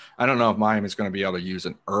 because I don't know if Miami's going to be able to use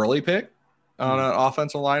an early pick on an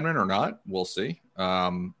offensive lineman or not. We'll see.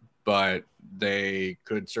 But they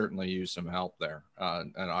could certainly use some help there.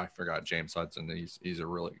 And I forgot James Hudson. He's a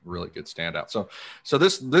really, really good standout. So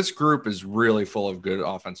this group is really full of good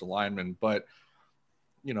offensive linemen, but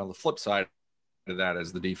you know, the flip side of that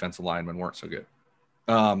is the defensive linemen weren't so good.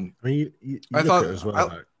 I mean, you I thought as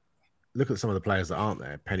well. Look at some of the players that aren't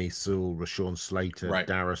there: Penny Sewell, Rashawn Slater, right.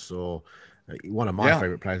 Darisaw. One of my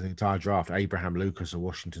favorite players in the entire draft, Abraham Lucas of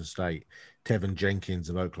Washington State, Tevin Jenkins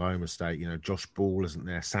of Oklahoma State. You know, Josh Ball isn't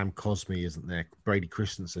there, Sam Cosmi isn't there, Brady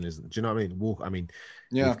Christensen isn't. Do you know what I mean?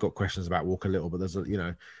 We've got questions about Walker Little, but there's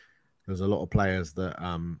a lot of players that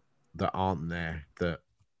aren't there that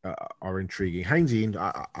are intriguing. Hainsey,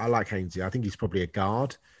 I like Hainsey. I think he's probably a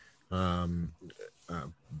guard,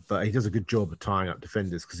 but he does a good job of tying up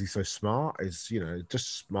defenders because he's so smart.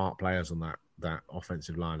 Just smart players on that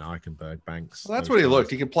offensive line. Eichenberg, Banks. Well, that's what he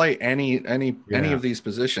looked. He could play any of these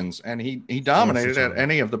positions, and he dominated at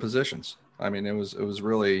any of the positions. I mean, it was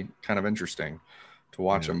really kind of interesting to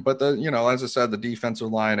watch him. But as I said, the defensive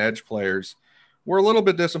line edge players were a little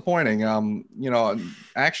bit disappointing.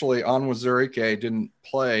 Actually, Onwuzurike didn't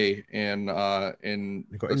play in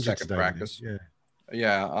the second practice.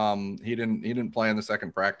 Yeah, he didn't play in the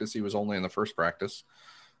second practice. He was only in the first practice.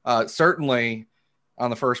 Certainly on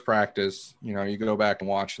the first practice, you go back and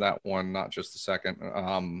watch that one, not just the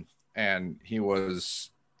second. And he was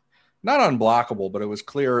not unblockable, but it was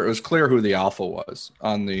clear who the alpha was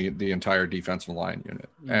on the entire defensive line unit.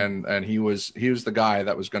 And he was the guy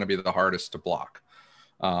that was going to be the hardest to block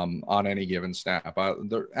on any given snap.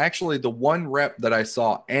 Actually, the one rep that I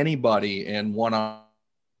saw anybody in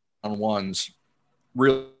one-on-ones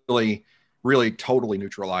really, really totally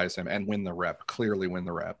neutralize him and clearly win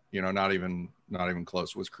the rep, not even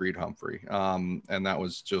close, was Creed Humphrey. And that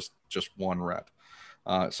was just one rep.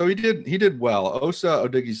 So he did well. Osa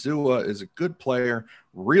Odigizua is a good player,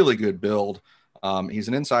 really good build. He's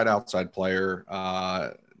an inside-outside player,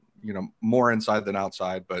 more inside than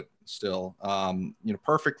outside, but still,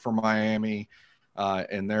 perfect for Miami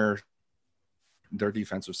and their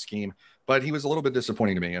defensive scheme. But he was a little bit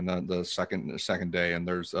disappointing to me in the second day. And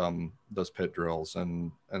there's those pit drills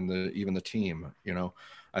and even the team,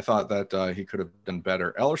 I thought that he could have done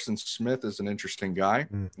better. Ellerson Smith is an interesting guy.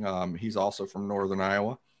 He's also from Northern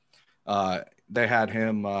Iowa. They had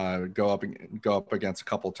him go up against a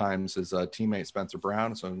couple of times his teammate Spencer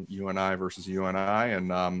Brown. So UNI versus UNI, and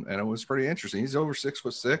it was pretty interesting. He's over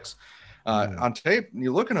 6'6". On tape,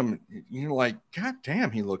 you look at him, you're like, God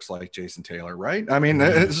damn, he looks like Jason Taylor, right? I mean,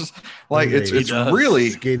 it's just like it's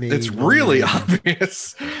really skinny, it's really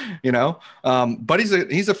obvious, But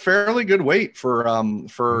he's a fairly good weight for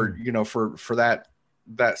that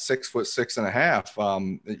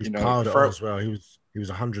 6'6.5". As well. He was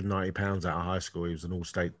 190 pounds out of high school. He was an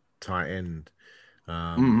all-state tight end.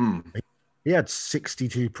 He had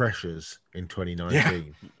 62 pressures in 2019. Yeah,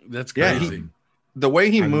 that's crazy. The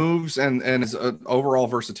way he moves and his overall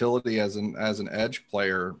versatility as an edge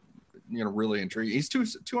player, really intriguing. He's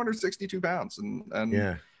 262 pounds and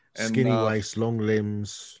skinny waist, long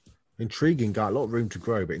limbs, intriguing guy. A lot of room to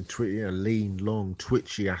grow, but lean, long,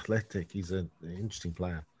 twitchy, athletic. He's an interesting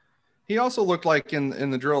player. He also looked like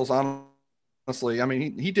in the drills, honestly. I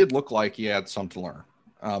mean, he did look like he had some to learn.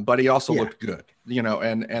 but he also looked good,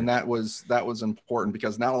 and that was important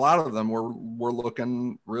because not a lot of them were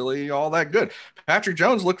looking really all that good. Patrick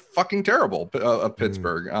Jones looked fucking terrible of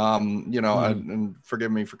Pittsburgh. And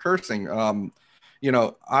forgive me for cursing. Ade,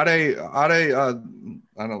 I don't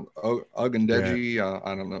know, Ogundeji,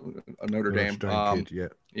 I don't know, Notre Dame.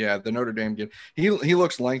 Kid, yeah, the Notre Dame kid. He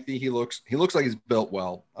looks lengthy. He looks like he's built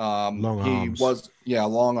well. Long arms.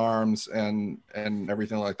 Long arms and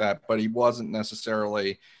everything like that. But he wasn't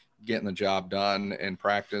necessarily getting the job done in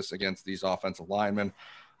practice against these offensive linemen.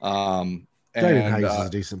 Dalen Hayes is a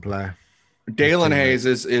decent player. Dalen Hayes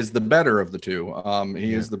is the better of the two.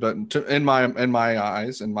 He is the better in my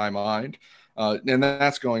eyes, in my mind. And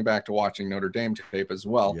that's going back to watching Notre Dame tape as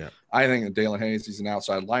well. Yeah. I think that Dalen Hayes, he's an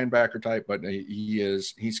outside linebacker type, but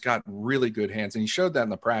he's got really good hands, and he showed that in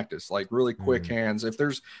the practice, like really quick hands. If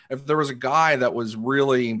there was a guy that was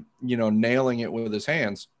really, nailing it with his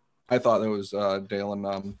hands, I thought that was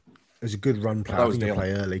Dalen. There's a good run player. I think he'll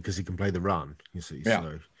play early because he can play the run. You see, yeah,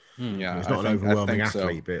 so yeah. He's not an overwhelming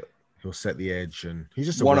athlete, but he'll set the edge, and he's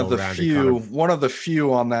just one of the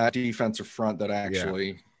few on that defensive front that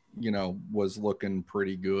actually. Yeah. Was looking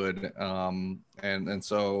pretty good. And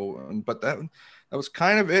so, but that was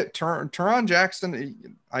kind of it. Teron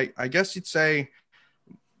Jackson, I guess you'd say,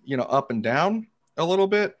 up and down a little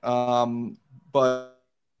bit. But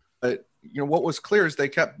what was clear is they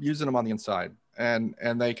kept using him on the inside and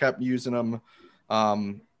they kept using him,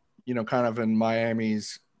 kind of in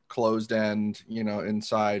Miami's closed end,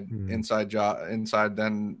 inside,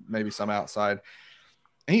 then maybe some outside.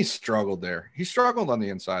 He struggled there. He struggled on the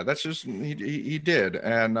inside. That's just he did.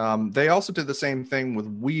 And they also did the same thing with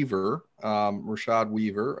Weaver, Rashad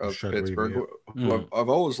Weaver of Pittsburgh, who I've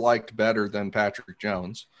always liked better than Patrick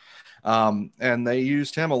Jones. And they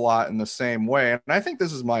used him a lot in the same way. And I think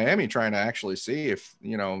this is Miami trying to actually see if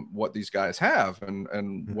what these guys have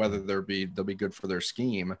and whether they'll be good for their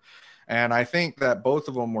scheme. And I think that both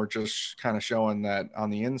of them were just kind of showing that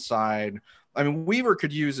on the inside. I mean, Weaver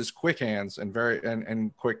could use his quick hands and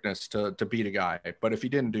quickness to beat a guy, but if he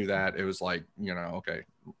didn't do that, it was like, okay,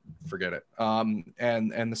 forget it.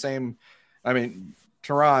 And the same, I mean,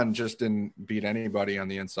 Teron just didn't beat anybody on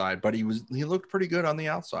the inside, but he looked pretty good on the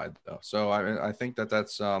outside though. So I think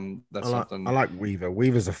that's something. I like Weaver.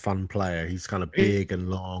 Weaver's a fun player. He's kind of big and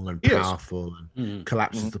long and powerful and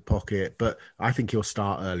collapses the pocket, but I think he'll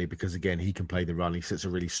start early because again, he can play the run. He sits a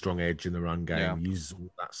really strong edge in the run game. Yeah. He uses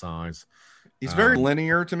all that size. He's very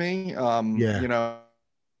linear to me, and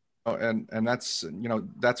that's,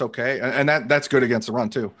 that's okay. And that's good against the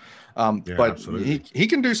run too. But absolutely. he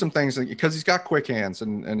can do some things because he's got quick hands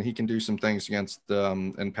and he can do some things against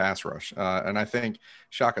in pass rush. And I think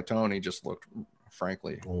Shaka Toney just looked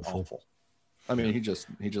frankly awful. I mean, he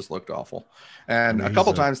just looked awful. And a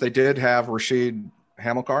couple times they did have Rashid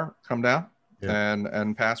Hamilcar come down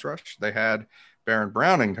and pass rush. They had Baron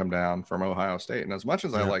Browning come down from Ohio State, and as much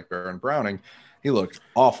as I like Baron Browning, he looked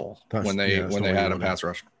awful when they had a pass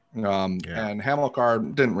rush. And Hamilcar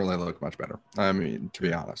didn't really look much better. I mean, to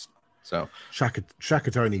be honest. So Shaka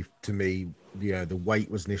Toney, to me, the weight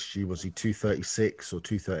was an issue. Was he 236 or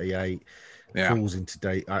 238? Yeah. Falls into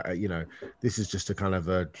date. This is just a kind of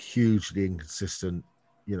a hugely inconsistent.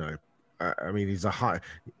 I mean, he's got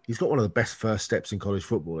one of the best first steps in college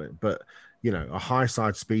football, but. A high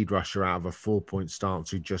side speed rusher out of a 4-point stance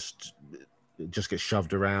who just gets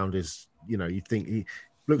shoved around is, you think he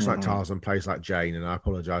looks like Tarzan, plays like Jane. And I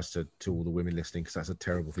apologize to all the women listening because that's a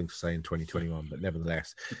terrible thing to say in 2021. But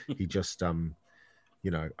nevertheless, he just, not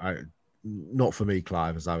for me,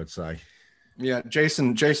 Clive, as I would say. Yeah,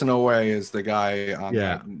 Jason Oweh is the guy on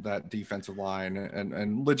that defensive line,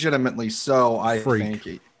 and legitimately so. I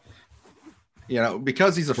think,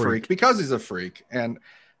 because he's a freak, and.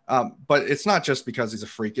 But it's not just because he's a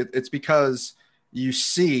freak. It's because you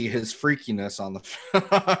see his freakiness on the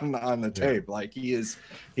on the tape. Like he is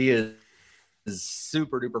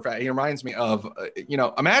super duper fast. He reminds me of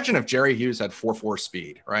imagine if Jerry Hughes had 4.4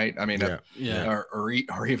 speed, right? I mean, or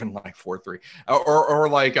even like 4.3, or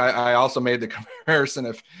like I also made the comparison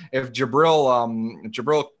if Jabril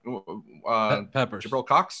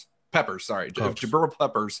Peppers, sorry. Cox. If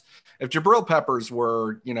Jabril Peppers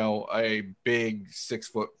were, a big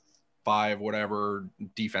 6'5", whatever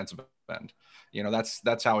defensive end,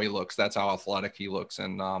 that's how he looks. That's how athletic he looks.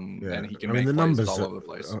 And he can make plays all over the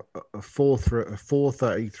place.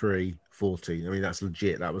 4.33, 40. I mean, that's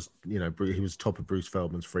legit. That was, he was top of Bruce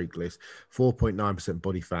Feldman's freak list, 4.9%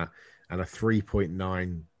 body fat and a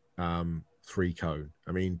 3.9, 3 cone.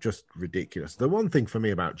 I mean, just ridiculous. The one thing for me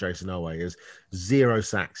about Jason Oweh is 0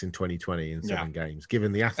 sacks in 2020 in 7 games,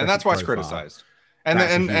 given the athletic and that's why it's profile. criticized.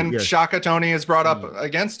 And Shaka Tony is brought up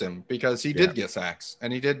against him because he did get sacks,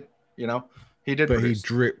 and he did. But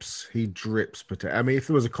produce. he drips. I mean, if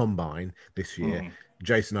there was a combine this year,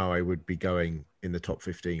 Jason Owe would be going in the top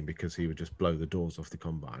 15 because he would just blow the doors off the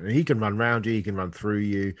combine. And he can run round you, he can run through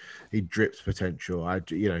you. He drips potential.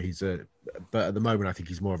 But at the moment, I think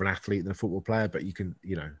he's more of an athlete than a football player. But you can,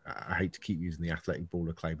 I hate to keep using the athletic ball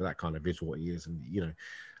of clay, but that kind of is what he is. And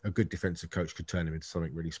a good defensive coach could turn him into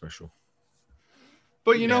something really special.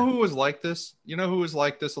 But you know who was like this? You know who was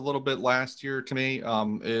like this a little bit last year to me?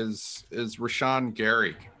 Is Rashawn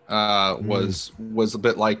Gary was a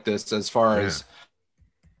bit like this as far as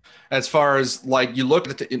like you look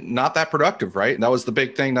at not that productive, right? And that was the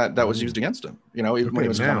big thing that was used against him. Even when he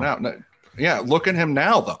was coming out. Look at him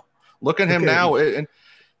now though. Look at him now, and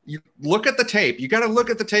you look at the tape. You got to look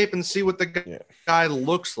at the tape and see what the guy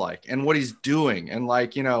looks like and what he's doing, and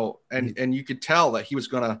and you could tell that he's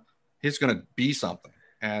gonna be something,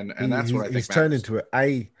 and that's what I think.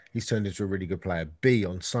 He's turned into a really good player. B,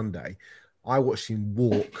 on Sunday, I watched him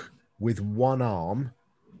walk with one arm.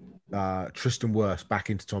 Tristan Wirfs back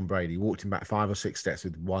into Tom Brady, walked him back 5 or 6 steps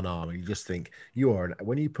with one arm, and you just think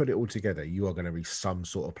when you put it all together, you are going to be some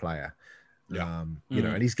sort of player. And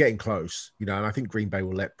he's getting close. And I think Green Bay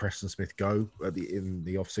will let Preston Smith go in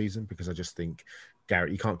the off season because I just think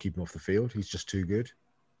Garrett, you can't keep him off the field. He's just too good.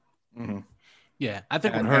 Mm-hmm. Yeah, I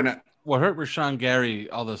think what hurt Rashawn Gary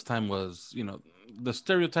all this time was, the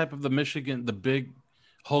stereotype of the big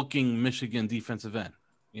hulking Michigan defensive end.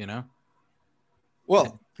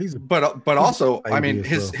 Well, but also, I mean,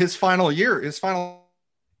 his final year, he had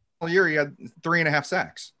 3.5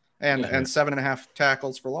 sacks and 7.5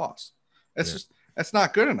 tackles for loss. That's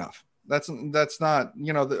not good enough. That's not,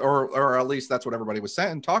 or at least that's what everybody was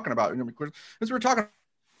saying, talking about, because we were talking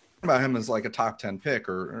about him as like a top 10 pick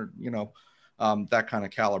or that kind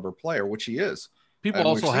of caliber player, which he is. People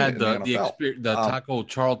also had the Taco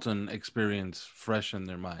Charlton experience fresh in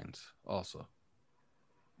their minds also.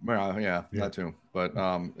 Well, that too.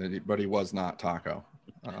 But he was not Taco.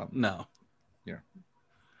 No. Yeah.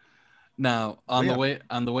 Now on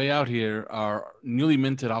the way out here, our newly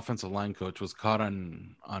minted offensive line coach was caught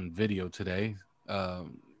on video today,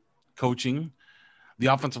 coaching the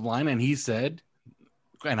offensive line, and he said,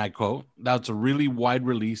 and I quote, "That's a really wide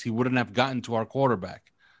release. He wouldn't have gotten to our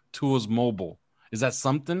quarterback. Tua's mobile. Is that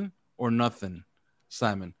something or nothing,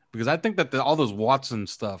 Simon? Because I think that all those Watson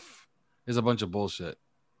stuff is a bunch of bullshit."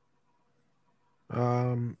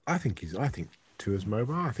 I think Tua's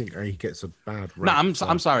mobile. I think he gets a bad rep. No,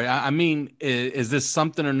 I'm sorry. I mean, is this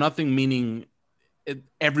something or nothing? Meaning,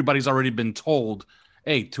 everybody's already been told,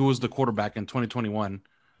 "Hey, Tua's the quarterback in 2021."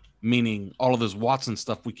 Meaning, all of this Watson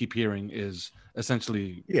stuff we keep hearing is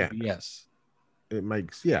essentially BS. It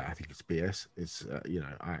makes I think it's BS. It's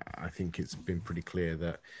I think it's been pretty clear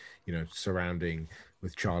that surrounding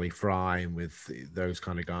with Charlie Fry and with those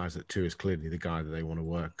kind of guys, that Tua is clearly the guy that they want to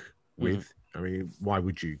work with. I mean, why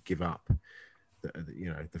would you give up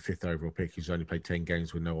the 5th overall pick who's only played 10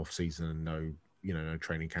 games with no off season and no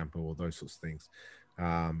training camp or those sorts of things?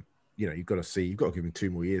 You've got to give him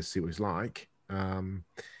 2 more years to see what he's like. And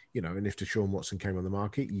if Deshaun Watson came on the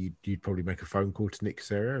market, you'd probably make a phone call to Nick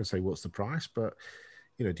Caserio and say, what's the price? But,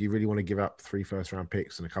 do you really want to give up 3 first-round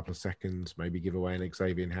picks and a couple of seconds, maybe give away an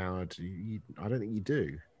Xavier Howard? I don't think you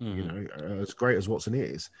do. As great as Watson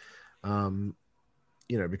is,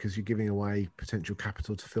 because you're giving away potential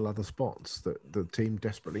capital to fill other spots that the team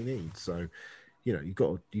desperately needs. So, you've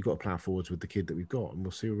got to plow forwards with the kid that we've got, and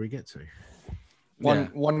we'll see where we get to.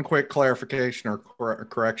 One quick clarification or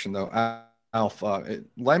correction, though. Alf,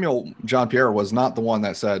 Lemuel Jean-Pierre was not the one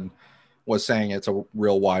that was saying it's a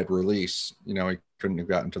real wide release. He couldn't have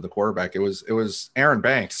gotten to the quarterback. It was Aaron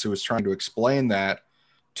Banks who was trying to explain that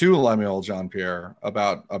to Lemuel Jean-Pierre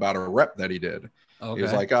about a rep that he did. Okay. He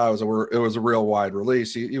was like, it was a real wide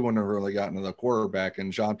release. He wouldn't have really gotten to the quarterback.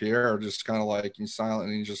 And Jean-Pierre just kind of like, he's silent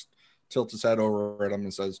and he just tilts his head over at him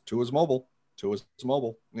and says, Tua's mobile.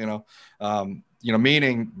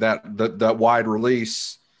 Meaning that wide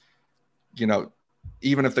release,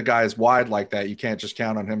 even if the guy is wide like that, you can't just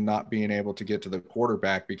count on him not being able to get to the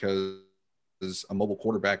quarterback because a mobile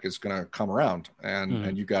quarterback is going to come around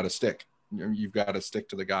and you've got to stick. You've got to stick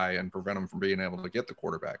to the guy and prevent him from being able to get the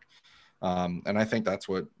quarterback. And I think that's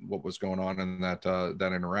what was going on in that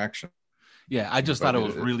interaction. Yeah, I just thought it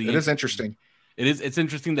was really. It is interesting. It's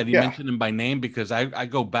interesting that he mentioned him by name because I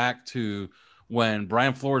go back to when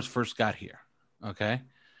Brian Flores first got here. Okay.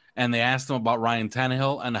 And they asked him about Ryan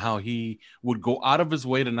Tannehill and how he would go out of his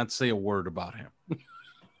way to not say a word about him.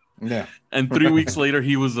 Yeah. And 3 weeks later,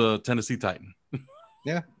 he was a Tennessee Titan.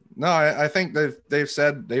 Yeah. No, I think they've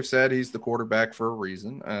said he's the quarterback for a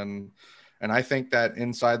reason, and I think that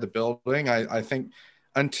inside the building, I think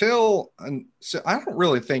so I don't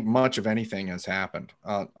really think much of anything has happened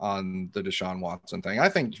on the Deshaun Watson thing. I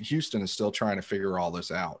think Houston is still trying to figure all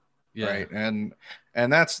this out. Yeah. Right. And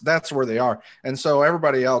that's where they are. And so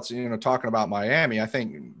everybody else, talking about Miami, I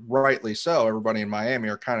think rightly so. Everybody in Miami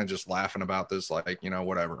are kind of just laughing about this, like,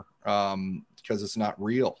 whatever, because it's not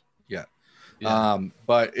real yet. Yeah.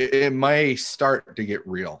 But it may start to get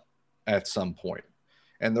real at some point.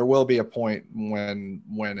 And there will be a point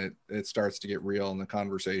when it starts to get real and the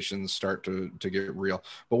conversations start to get real.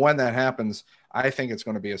 But when that happens, I think it's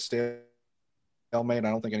going to be a stalemate.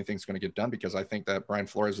 I don't think anything's going to get done because I think that Brian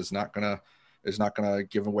Flores is not going to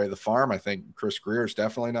give away the farm. I think Chris Grier is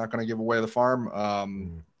definitely not going to give away the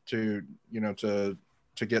farm to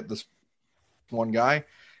get this one guy.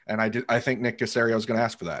 And I think Nick Caserio is going to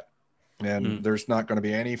ask for that. And there's not going to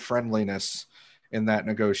be any friendliness in that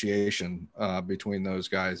negotiation between those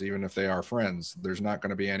guys, even if they are friends. There's not going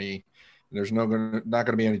to be any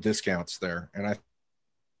discounts there. And I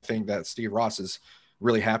think that Steve Ross is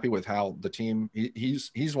really happy with how the team,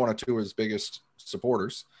 he's one of two of his biggest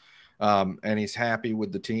supporters. And he's happy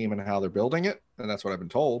with the team and how they're building it. And that's what I've been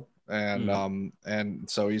told. And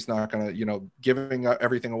so he's not going to, giving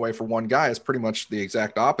everything away for one guy is pretty much the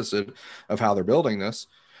exact opposite of how they're building this.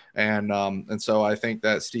 And so I think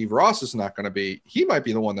that Steve Ross is not going to be, he might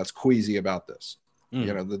be the one that's queasy about this,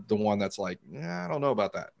 the one that's like, I don't know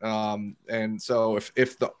about that. And so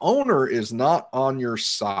if the owner is not on your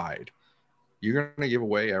side, you're going to give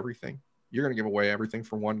away everything. You're going to give away everything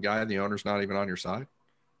for one guy. The owner's not even on your side.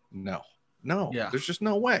 No, there's just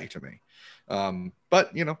no way to me.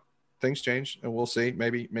 But things change and we'll see.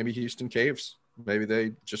 Maybe Houston caves. Maybe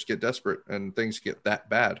they just get desperate and things get that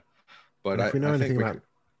bad. But if we know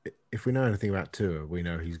anything about Tua, we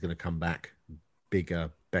know he's going to come back bigger,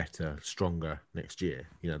 better, stronger next year.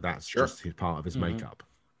 That's just his part of his makeup.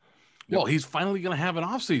 Well, he's finally going to have an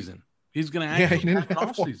off season. He's going to actually have an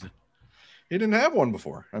off season. He didn't have one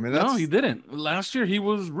before. I mean, no, he didn't. Last year he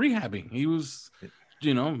was rehabbing. He was,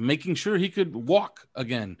 making sure he could walk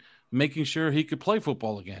again, making sure he could play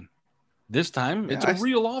football again. This time it's a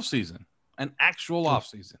real off season, an actual off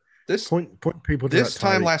season. This point people to this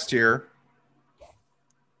time last year.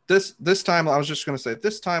 This time, I was just going to say,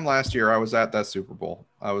 this time last year, I was at that Super Bowl.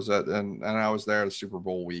 I was at, and I was there the Super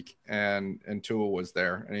Bowl week, and Tua was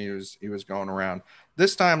there, and he was going around.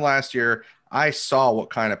 This time last year, I saw what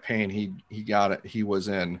kind of pain he was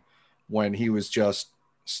in when he was just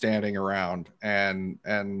standing around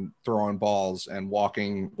and throwing balls and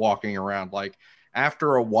walking around. Like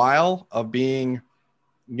after a while of being,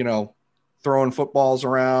 throwing footballs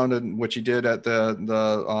around, and which he did at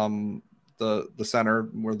the center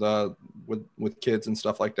with kids and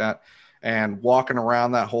stuff like that, and walking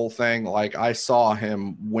around that whole thing, like I saw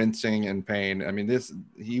him wincing in pain. I mean,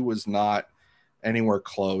 he was not anywhere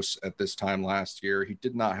close at this time last year. He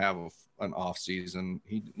did not have an off season.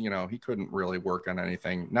 He couldn't really work on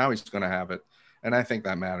anything. Now he's going to have it. And I think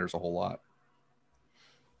that matters a whole lot.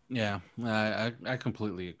 Yeah, I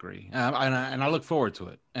completely agree. And I look forward to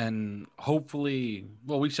it. And hopefully,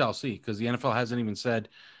 well, we shall see, because the NFL hasn't even said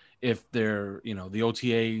if they're, the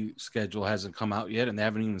OTA schedule hasn't come out yet, and they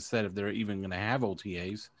haven't even said if they're even going to have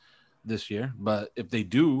OTAs this year. But if they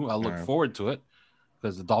do, I'll look forward to it,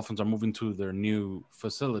 because the Dolphins are moving to their new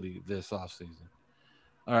facility this offseason.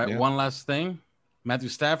 All right, one last thing. Matthew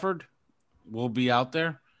Stafford will be out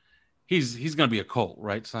there. He's going to be a Colt,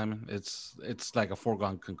 right, Simon? It's like a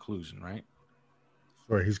foregone conclusion, right?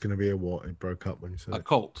 Sorry, he's going to be a what? It broke up when you said a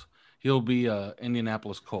Colt. He'll be a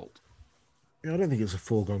Indianapolis Colt. Yeah, I don't think it's a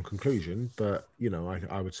foregone conclusion, but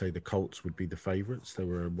I would say the Colts would be the favourites. They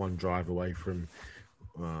were one drive away from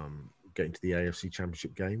getting to the AFC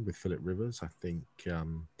Championship game with Phillip Rivers. I think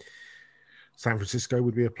San Francisco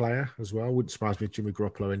would be a player as well. Wouldn't surprise me if Jimmy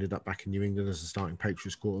Garoppolo ended up back in New England as a starting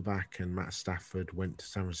Patriots quarterback, and Matt Stafford went to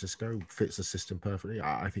San Francisco. Fits the system perfectly.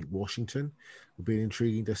 I think Washington would be an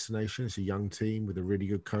intriguing destination. It's a young team with a really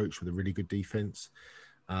good coach, with a really good defense.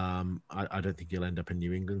 I don't think he'll end up in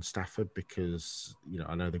New England, Stafford, because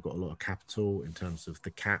I know they've got a lot of capital in terms of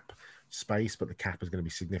the cap space, but the cap is going to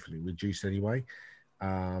be significantly reduced anyway.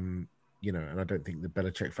 And I don't think the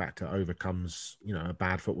Belichick factor overcomes, a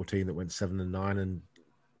bad football team that went 7-9 and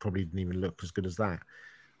probably didn't even look as good as that.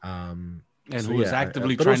 And who is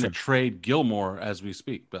actively trying to trade Gilmore as we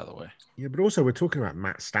speak, by the way. Yeah, but also we're talking about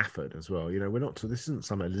Matt Stafford as well. We're not. This isn't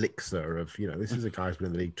some elixir of. This is a guy who's been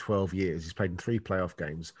in the league 12 years. He's played in 3 playoff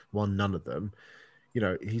games, won none of them.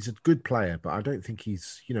 he's a good player, but I don't think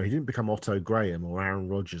he's, he didn't become Otto Graham or Aaron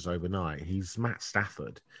Rodgers overnight. He's Matt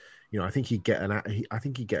Stafford. I think he'd get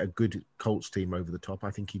a good Colts team over the top. I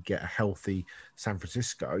think he'd get a healthy San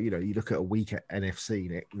Francisco. You look at a weak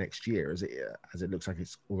NFC next year as it looks like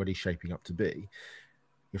it's already shaping up to be.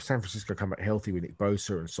 If San Francisco come back healthy with Nick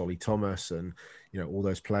Bosa and Solly Thomas and all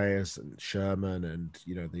those players and Sherman and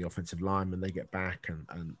the offensive linemen, they get back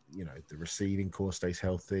and the receiving core stays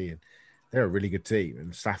healthy, and they're a really good team,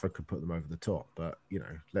 and Stafford could put them over the top. But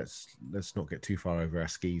let's not get too far over our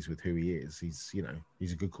skis with who he is. He's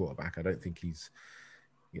a good quarterback. I don't think he's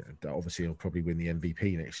obviously he'll probably win the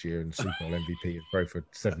MVP next year and Super Bowl MVP and throw for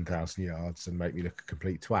 7,000 yards and make me look a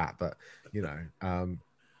complete twat. But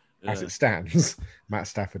as it stands, Matt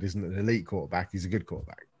Stafford isn't an elite quarterback. He's a good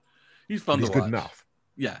quarterback. He's fun to watch. He's good enough.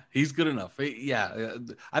 Yeah, he's good enough. Yeah,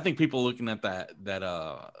 I think people looking at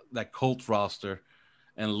that Colts roster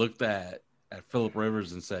and looked at Phillip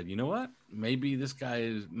Rivers and said, you know what? Maybe this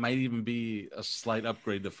guy might even be a slight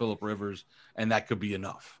upgrade to Phillip Rivers, and that could be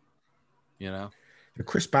enough.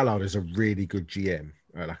 Chris Ballard is a really good GM,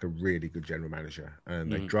 like a really good general manager,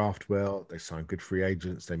 and they draft well. They sign good free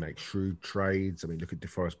agents. They make shrewd trades. I mean, look at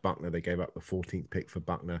DeForest Buckner. They gave up the 14th pick for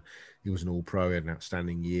Buckner. He was an All-Pro, he had an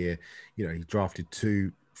outstanding year. He drafted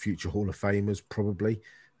 2 future Hall of Famers probably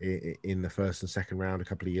in the first and second round a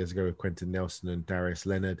couple of years ago with Quentin Nelson and Darius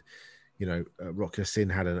Leonard. Rock Ya-Sin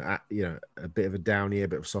had a bit of a down year, a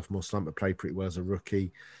bit of a sophomore slump, but played pretty well as a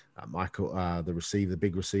rookie. Michael, the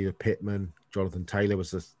big receiver, Pittman, Jonathan Taylor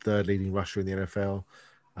was the 3rd leading rusher in the NFL.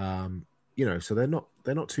 So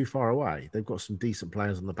they're not too far away. They've got some decent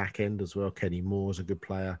players on the back end as well. Kenny Moore's a good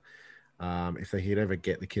player. If they could ever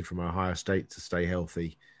get the kid from Ohio State to stay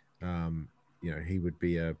healthy, he would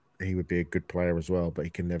be a good player as well. But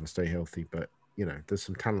he can never stay healthy. But there's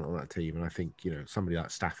some talent on that team, and I think somebody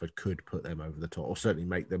like Stafford could put them over the top, or certainly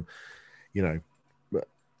make them.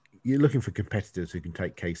 You're looking for competitors who can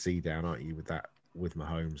take KC down, aren't you? With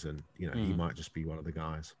Mahomes, and he might just be one of the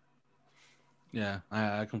guys. Yeah,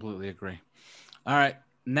 I completely agree. All right,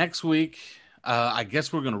 next week, I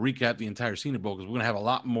guess we're going to recap the entire Senior Bowl because we're going to have a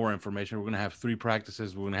lot more information. We're going to have 3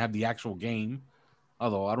 practices. We're going to have the actual game,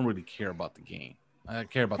 although I don't really care about the game. I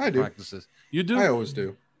care about the practices. You do? I always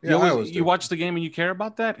do. Yeah, I always do. You watch the game and you care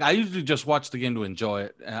about that? I usually just watch the game to enjoy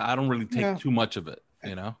it. I don't really take too much of it.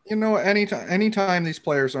 Anytime these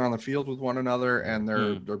players are on the field with one another and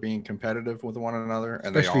they're being competitive with one another,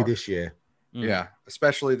 and especially this year. Yeah,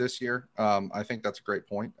 especially this year. I think that's a great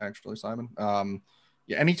point, actually, Simon.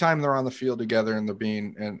 Anytime they're on the field together and they're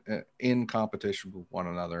being in competition with one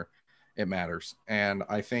another, it matters. And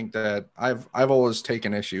I think that I've always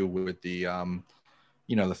taken issue with the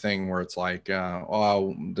the thing where it's like,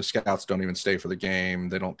 the scouts don't even stay for the game.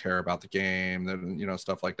 They don't care about the game.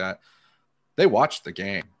 Stuff like that. They watch the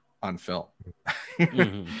game on film.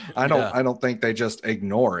 I don't think they just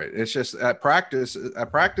ignore it. It's just at practice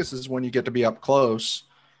is when you get to be up close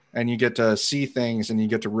and you get to see things and you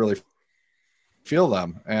get to really feel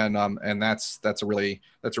them. And that's a really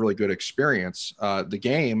good experience. The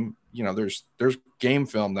game, there's game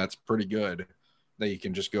film that's pretty good that you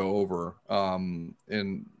can just go over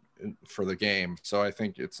for the game. So I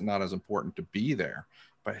think it's not as important to be there.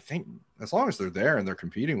 But I think as long as they're there and they're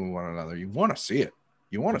competing with one another, you want to see it.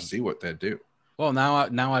 You want to see what they do. Well,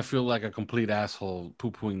 now I feel like a complete asshole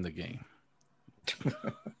poo-pooing the game.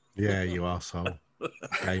 Yeah, you asshole.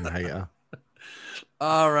 Game hater.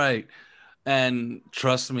 All right. And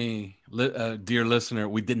trust me, dear listener,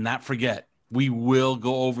 we did not forget. We will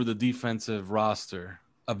go over the defensive roster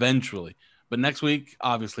eventually. But next week,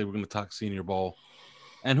 obviously, we're going to talk Senior Bowl.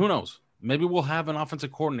 And who knows? Maybe we'll have an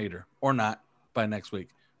offensive coordinator or not by next week.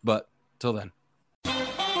 But till then.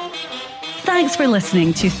 Thanks for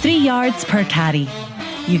listening to 3 Yards Per Carry.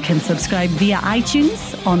 You can subscribe via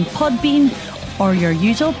iTunes, on Podbean, or your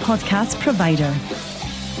usual podcast provider.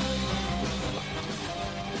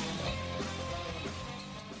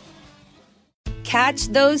 Catch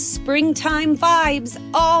those springtime vibes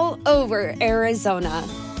all over Arizona.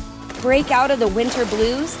 Break out of the winter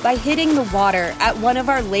blues by hitting the water at one of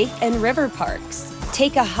our lake and river parks.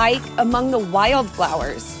 Take a hike among the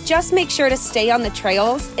wildflowers. Just make sure to stay on the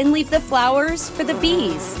trails and leave the flowers for the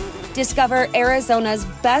bees. Discover Arizona's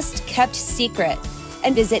best kept secret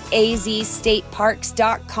and visit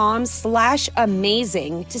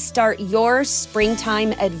azstateparks.com/amazing to start your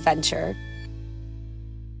springtime adventure.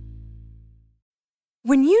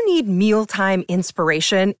 When you need mealtime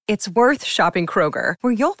inspiration, it's worth shopping Kroger,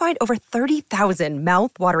 where you'll find over 30,000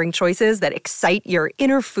 mouth-watering choices that excite your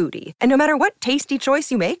inner foodie. And no matter what tasty choice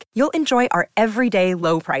you make, you'll enjoy our everyday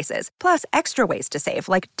low prices, plus extra ways to save,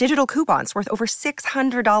 like digital coupons worth over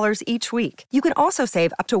 $600 each week. You can also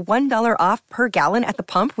save up to $1 off per gallon at the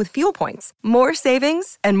pump with fuel points. More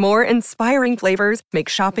savings and more inspiring flavors make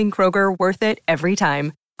shopping Kroger worth it every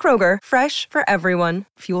time. Kroger, fresh for everyone.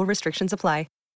 Fuel restrictions apply.